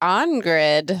on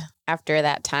grid after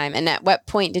that time. And at what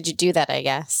point did you do that, I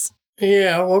guess?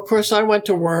 Yeah, well, of course, I went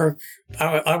to work.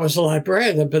 I was a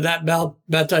librarian, but that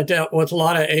meant I dealt with a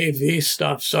lot of AV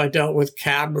stuff. So I dealt with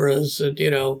cameras and,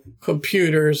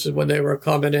 computers when they were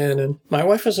coming in. And my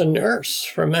wife was a nurse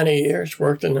for many years,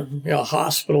 worked in a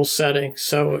hospital setting.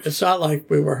 So it's not like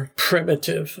we were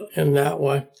primitive in that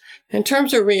way. In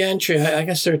terms of reentry, I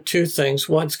guess there are two things.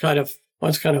 One's kind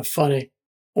of funny.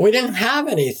 We didn't have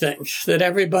anything that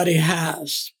everybody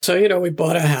has. So, we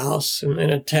bought a house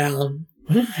in a town.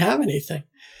 We didn't have anything.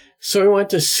 So we went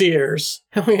to Sears.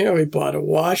 We bought a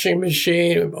washing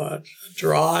machine, we bought a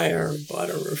dryer, we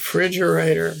bought a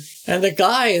refrigerator. And the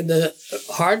guy in the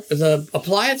the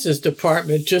appliances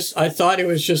department, I thought he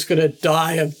was just going to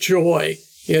die of joy,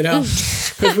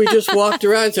 because we just walked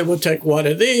around and said, we'll take one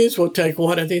of these, we'll take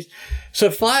one of these. So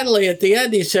finally, at the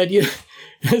end, he said,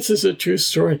 this is a true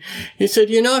story. He said,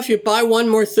 if you buy one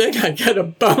more thing, I get a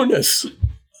bonus.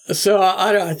 So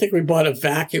I think we bought a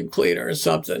vacuum cleaner or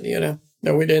something,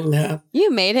 that we didn't have.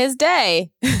 You made his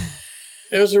day.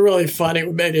 It was really funny.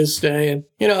 We made his day.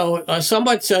 And,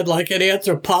 someone said, like, an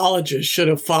anthropologist should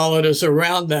have followed us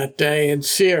around that day in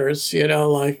Sears,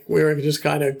 like we were just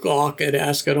kind of gawking,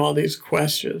 asking all these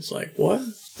questions. Like, what?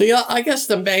 I guess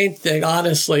the main thing,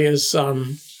 honestly, is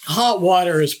hot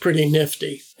water is pretty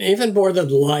nifty, even more than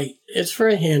light. It's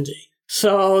very handy.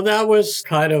 So that was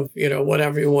kind of,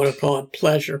 whatever you want to call it,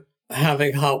 pleasure,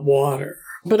 having hot water.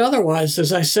 But otherwise,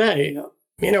 as I say,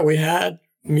 we had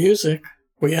music.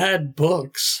 We had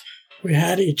books. We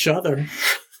had each other.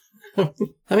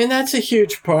 I mean, that's a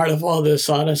huge part of all this,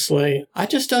 honestly. I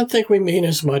just don't think we mean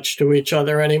as much to each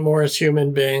other anymore as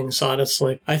human beings,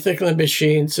 honestly. I think the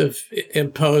machines have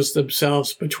imposed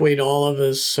themselves between all of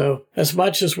us. So as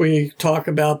much as we talk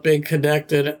about being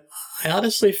connected, I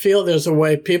honestly feel there's a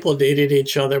way people needed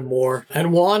each other more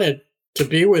and wanted to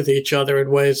be with each other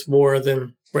in ways more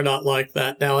than we're not like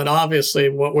that now. And obviously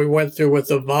what we went through with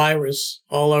the virus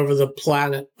all over the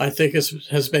planet, I think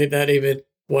has made that even,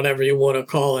 whatever you want to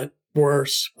call it,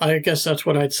 worse. I guess that's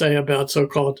what I'd say about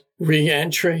so-called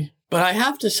re-entry. But I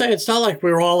have to say, it's not like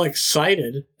we were all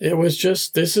excited. It was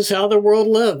just, this is how the world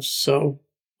lives. So,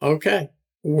 okay,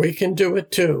 we can do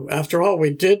it too. After all, we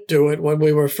did do it when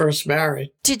we were first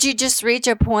married. Did you just reach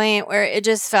a point where it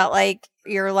just felt like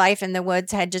your life in the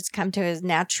woods had just come to a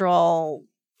natural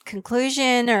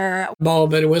conclusion, or? No,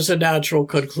 but it was a natural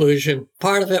conclusion.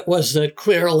 Part of it was that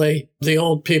clearly the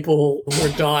old people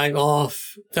were dying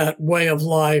off. That way of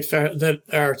life that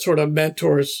our sort of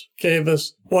mentors gave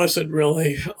us wasn't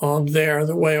really there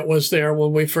the way it was there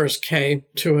when we first came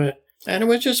to it. And it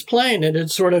was just plain. It had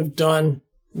sort of done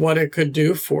what it could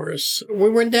do for us. We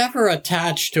were never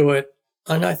attached to it.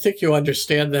 And I think you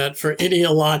understand that for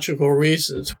ideological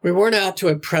reasons. We weren't out to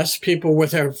impress people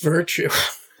with our virtue.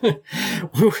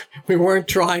 We weren't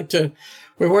trying to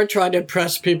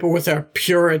impress people with our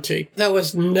purity. That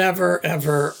was never,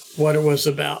 ever what it was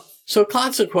about. So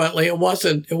consequently, it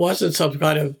wasn't some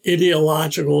kind of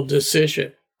ideological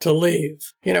decision to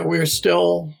leave.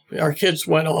 Our kids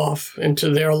went off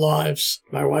into their lives.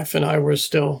 My wife and I were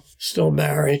still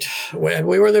married. And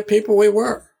we were the people we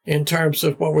were in terms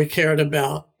of what we cared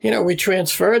about. We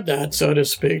transferred that, so to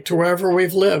speak, to wherever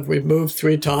we've lived. We've moved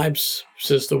 3 times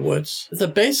since the woods. The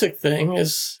basic thing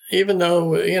is, even though,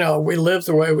 we live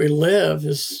the way we live,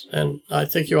 and I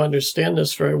think you understand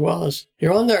this very well, is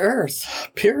you're on the earth,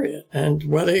 period. And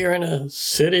whether you're in a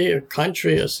city, a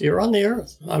country, you're on the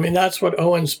earth. I mean, that's what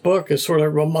Owen's book is sort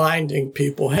of reminding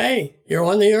people. Hey, you're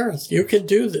on the earth. You can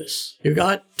do this. You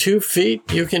got 2 feet.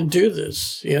 You can do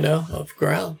this, of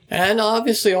ground. And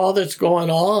obviously all that's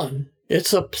going on,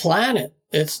 it's a planet.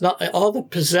 It's not, all the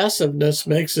possessiveness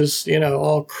makes us,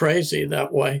 all crazy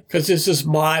that way. Because this is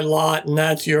my lot and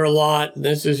that's your lot. And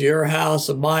this is your house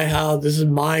and my house. This is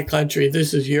my country.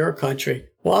 This is your country.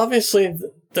 Well, obviously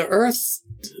the earth,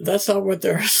 that's not what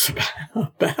the earth's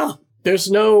about.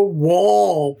 There's no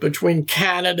wall between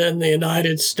Canada and the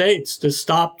United States to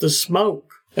stop the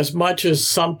smoke. As much as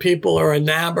some people are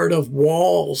enamored of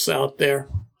walls out there.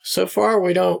 So far,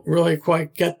 we don't really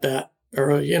quite get that.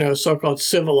 Or, so-called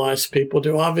civilized people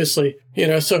do. Obviously,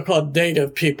 so-called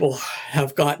native people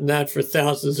have gotten that for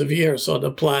thousands of years on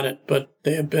the planet, but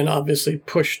they have been obviously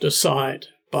pushed aside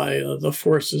by the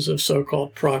forces of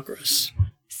so-called progress.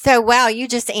 So, wow, you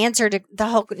just answered the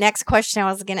whole next question I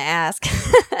was going to ask.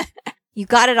 You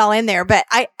got it all in there, but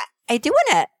I do want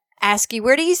to ask you,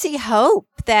 where do you see hope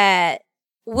that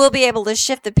we'll be able to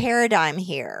shift the paradigm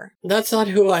here? That's not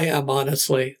who I am,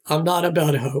 honestly. I'm not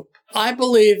about hope. I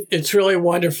believe it's really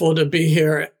wonderful to be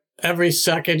here every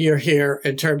second you're here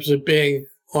in terms of being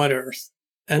on Earth.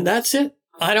 And that's it.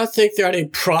 I don't think there are any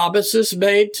promises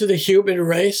made to the human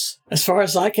race. As far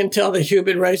as I can tell, the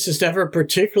human race has never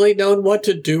particularly known what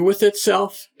to do with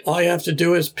itself. All you have to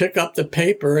do is pick up the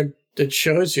paper and it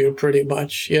shows you pretty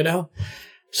much,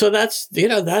 So that's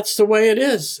the way it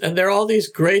is. And there are all these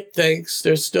great things.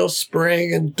 There's still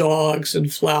spring and dogs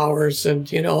and flowers and,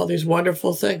 all these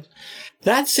wonderful things.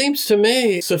 That seems to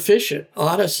me sufficient,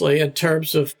 honestly, in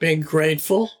terms of being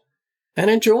grateful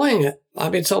and enjoying it. I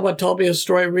mean, someone told me a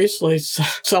story recently,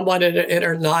 someone in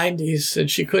her 90s, and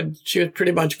she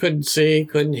pretty much couldn't see,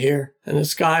 couldn't hear. And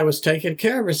this guy was taking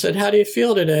care of her, said, "How do you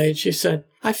feel today?" And she said,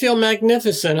 "I feel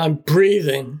magnificent. I'm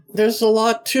breathing." There's a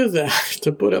lot to that,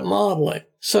 to put it mildly.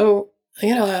 So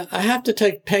I have to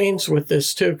take pains with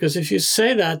this too, because if you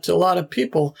say that to a lot of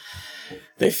people,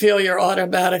 they feel you're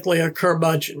automatically a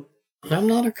curmudgeon. I'm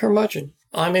not a curmudgeon.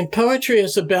 I mean, poetry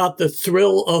is about the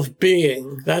thrill of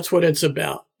being. That's what it's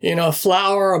about. A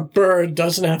flower, a bird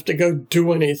doesn't have to go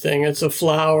do anything. It's a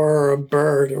flower or a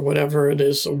bird or whatever it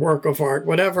is, a work of art,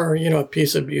 whatever, a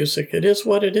piece of music. It is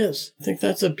what it is. I think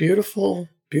that's a beautiful,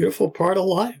 beautiful part of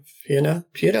life,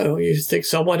 You think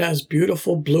someone has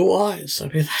beautiful blue eyes. I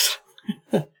mean,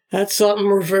 that's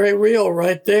something very real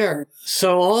right there.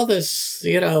 So all this,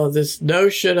 this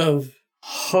notion of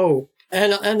hope.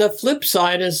 And the flip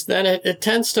side is then it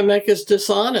tends to make us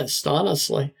dishonest,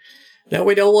 honestly. That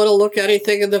we don't want to look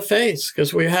anything in the face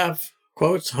because we have,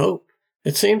 quotes, hope.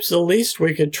 It seems the least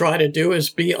we could try to do is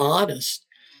be honest,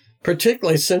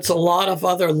 particularly since a lot of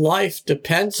other life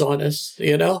depends on us,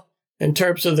 in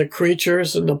terms of the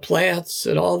creatures and the plants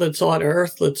and all that's on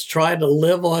Earth. Let's try to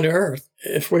live on Earth.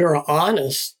 If we were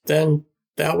honest, then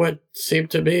that would seem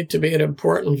to me to be an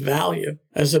important value,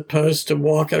 as opposed to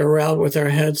walking around with our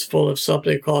heads full of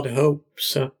something called hope.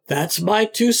 So that's my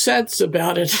 2 cents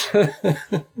about it.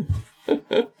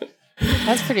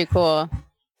 That's pretty cool.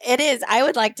 It is. I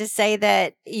would like to say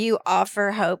that you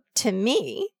offer hope to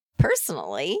me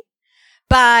personally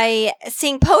by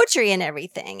seeing poetry in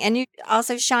everything. And you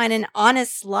also shine an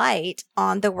honest light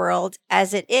on the world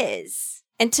as it is.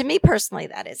 And to me personally,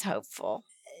 that is hopeful.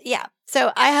 Yeah.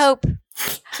 So I hope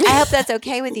that's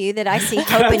okay with you, that I see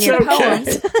hope in your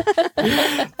poems.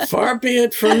 Far be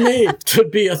it from me to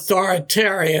be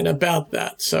authoritarian about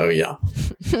that. So, yeah.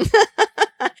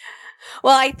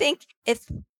 Well, I think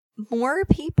if more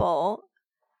people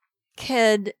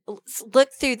could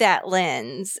look through that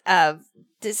lens of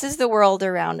this is the world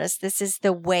around us, this is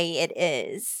the way it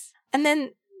is, and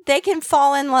then they can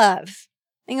fall in love.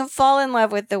 They can fall in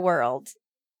love with the world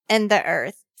and the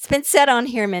earth. It's been said on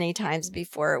here many times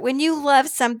before. When you love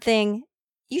something,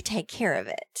 you take care of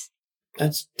it.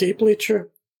 That's deeply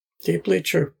true. Deeply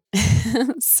true.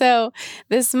 So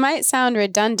this might sound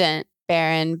redundant,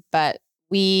 Baron, but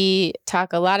we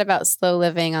talk a lot about slow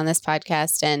living on this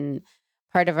podcast, and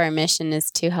part of our mission is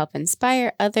to help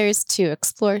inspire others to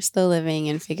explore slow living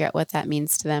and figure out what that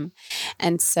means to them.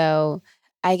 And so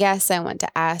I guess I want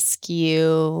to ask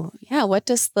you, what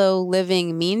does slow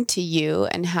living mean to you,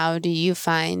 and how do you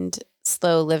find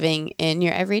slow living in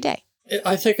your everyday?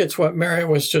 I think it's what Mary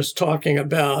was just talking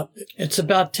about. It's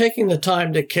about taking the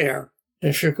time to care.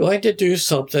 If you're going to do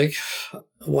something,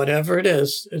 whatever it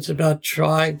is, it's about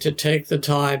trying to take the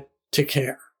time to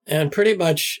care. And pretty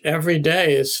much every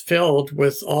day is filled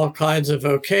with all kinds of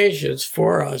occasions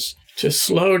for us to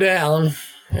slow down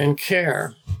and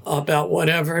care about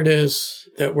whatever it is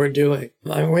that we're doing.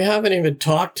 I mean, we haven't even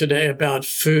talked today about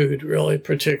food, really,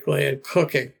 particularly, and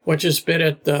cooking, which has been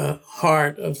at the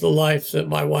heart of the life that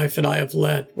my wife and I have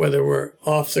led, whether we're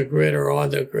off the grid or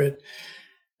on the grid.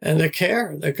 And the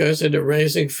care that goes into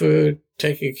raising food,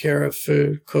 taking care of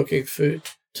food, cooking food.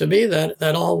 To me,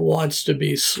 that all wants to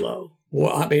be slow.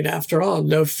 Well, I mean, after all,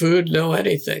 no food, no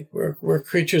anything. We're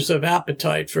creatures of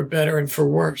appetite, for better and for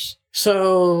worse.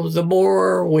 So the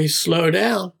more we slow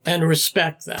down and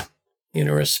respect that,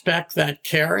 respect that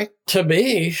caring, to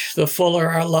me, the fuller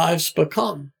our lives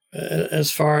become,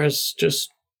 as far as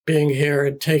just being here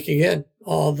and taking in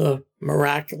all the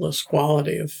miraculous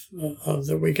quality of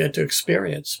that we get to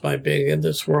experience by being in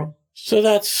this world. So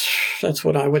that's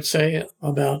what I would say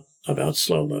about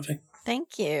slow living.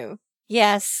 Thank you.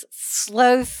 Yes,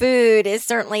 slow food is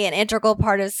certainly an integral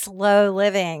part of slow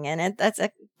living, and that's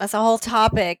a whole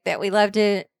topic that we love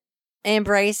to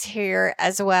embrace here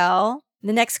as well.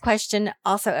 The next question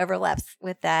also overlaps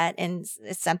with that, and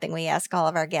it's something we ask all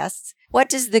of our guests. What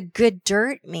does the good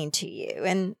dirt mean to you?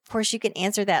 And of course, you can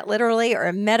answer that literally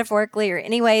or metaphorically or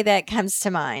any way that comes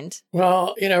to mind.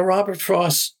 Well, Robert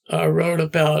Frost wrote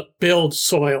about build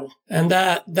soil. And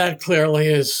that clearly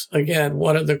is, again,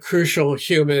 one of the crucial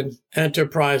human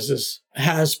enterprises,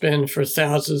 has been for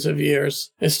thousands of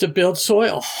years, is to build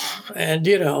soil. And,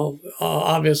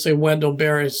 obviously Wendell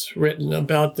Berry's written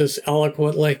about this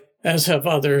eloquently, as have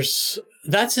others.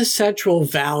 That's a central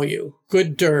value.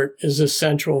 Good dirt is a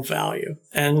central value.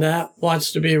 And that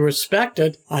wants to be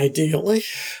respected, ideally,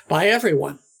 by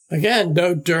everyone. Again,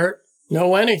 no dirt,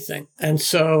 no anything. And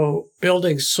so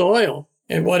building soil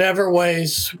in whatever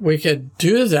ways we could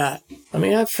do that. I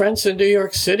mean, I have friends in New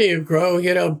York City who grow,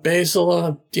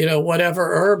 basil,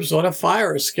 whatever herbs on a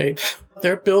fire escape.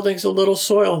 They're building a little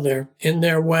soil there in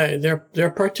their way.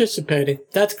 They're participating.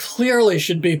 That clearly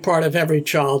should be part of every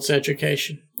child's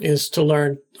education, is to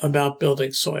learn about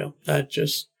building soil. That's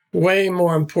just way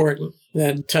more important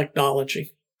than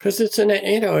technology, because it's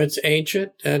it's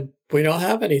ancient and We don't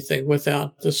have anything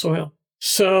without the soil.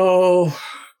 So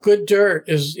good dirt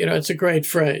is, it's a great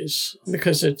phrase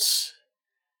because it's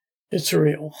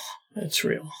real. It's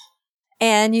real.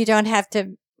 And you don't have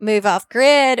to move off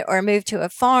grid or move to a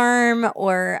farm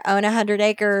or own 100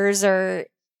 acres or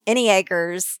any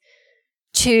acres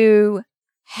to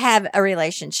have a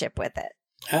relationship with it.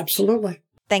 Absolutely.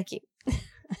 Thank you.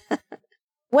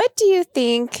 What do you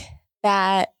think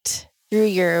that through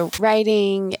your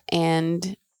writing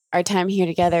and our time here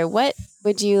together, what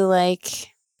would you like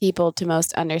people to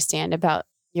most understand about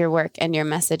your work and your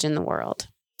message in the world?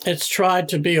 It's tried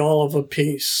to be all of a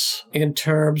piece in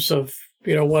terms of,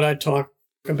 what I talk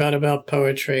about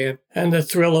poetry and the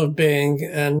thrill of being.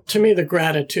 And to me, the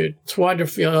gratitude. It's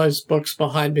wonderful. Those books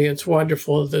behind me. It's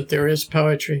wonderful that there is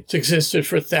poetry. It's existed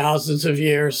for thousands of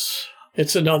years.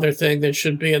 It's another thing that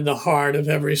should be in the heart of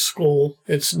every school.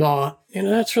 It's not.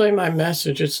 That's really my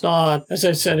message. It's not, as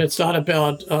I said, it's not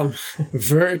about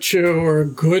virtue or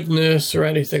goodness or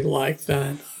anything like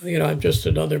that. I'm just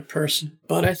another person.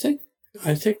 But I think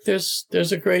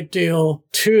there's a great deal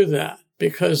to that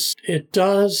because it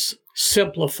does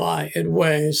simplify in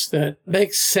ways that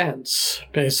make sense,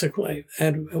 basically.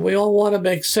 And we all want to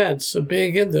make sense of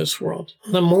being in this world.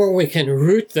 The more we can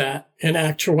root that in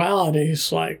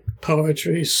actualities like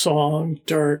poetry, song,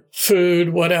 dirt, food,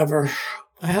 whatever,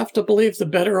 I have to believe the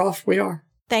better off we are.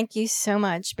 Thank you so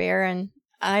much, Baron.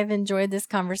 I've enjoyed this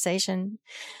conversation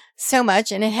so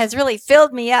much, and it has really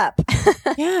filled me up.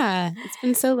 Yeah, it's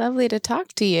been so lovely to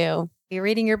talk to you. You're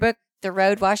reading your book, The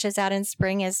Road Washes Out in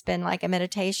Spring, has been like a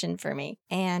meditation for me,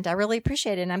 and I really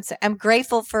appreciate it. And I'm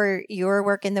grateful for your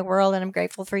work in the world, and I'm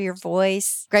grateful for your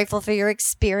voice, grateful for your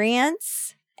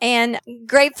experience, and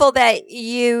grateful that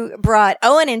you brought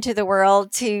Owen into the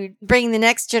world to bring the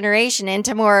next generation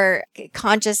into more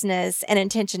consciousness and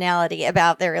intentionality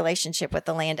about their relationship with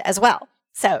the land as well.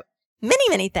 So many,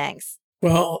 many thanks.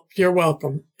 Well, you're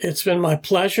welcome. It's been my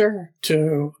pleasure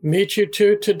to meet you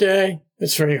two today.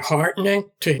 It's very heartening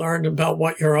to learn about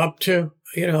what you're up to.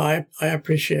 I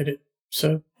appreciate it.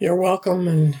 So you're welcome,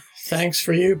 and thanks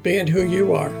for you being who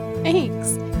you are.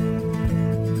 Thanks.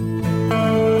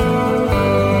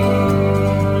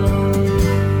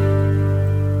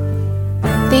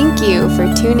 Thank you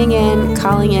for tuning in,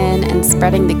 calling in, and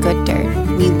spreading the good dirt.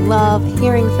 We love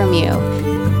hearing from you.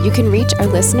 You can reach our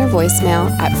listener voicemail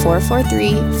at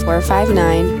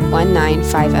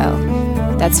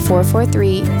 443-459-1950. That's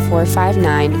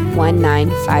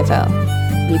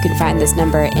 443-459-1950. You can find this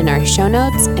number in our show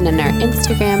notes and in our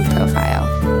Instagram profile.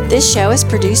 This show is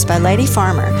produced by Lady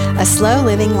Farmer, a slow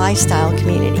living lifestyle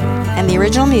community, and the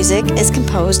original music is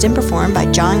composed and performed by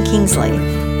John Kingsley.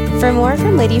 For more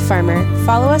from Lady Farmer,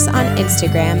 follow us on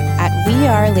Instagram at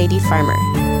WeAreLadyFarmer.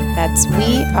 That's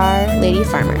We Are Lady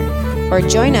Farmer. Or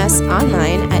join us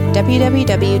online at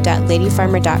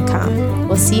www.ladyfarmer.com.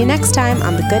 We'll see you next time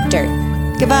on The Good Dirt.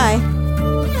 Goodbye.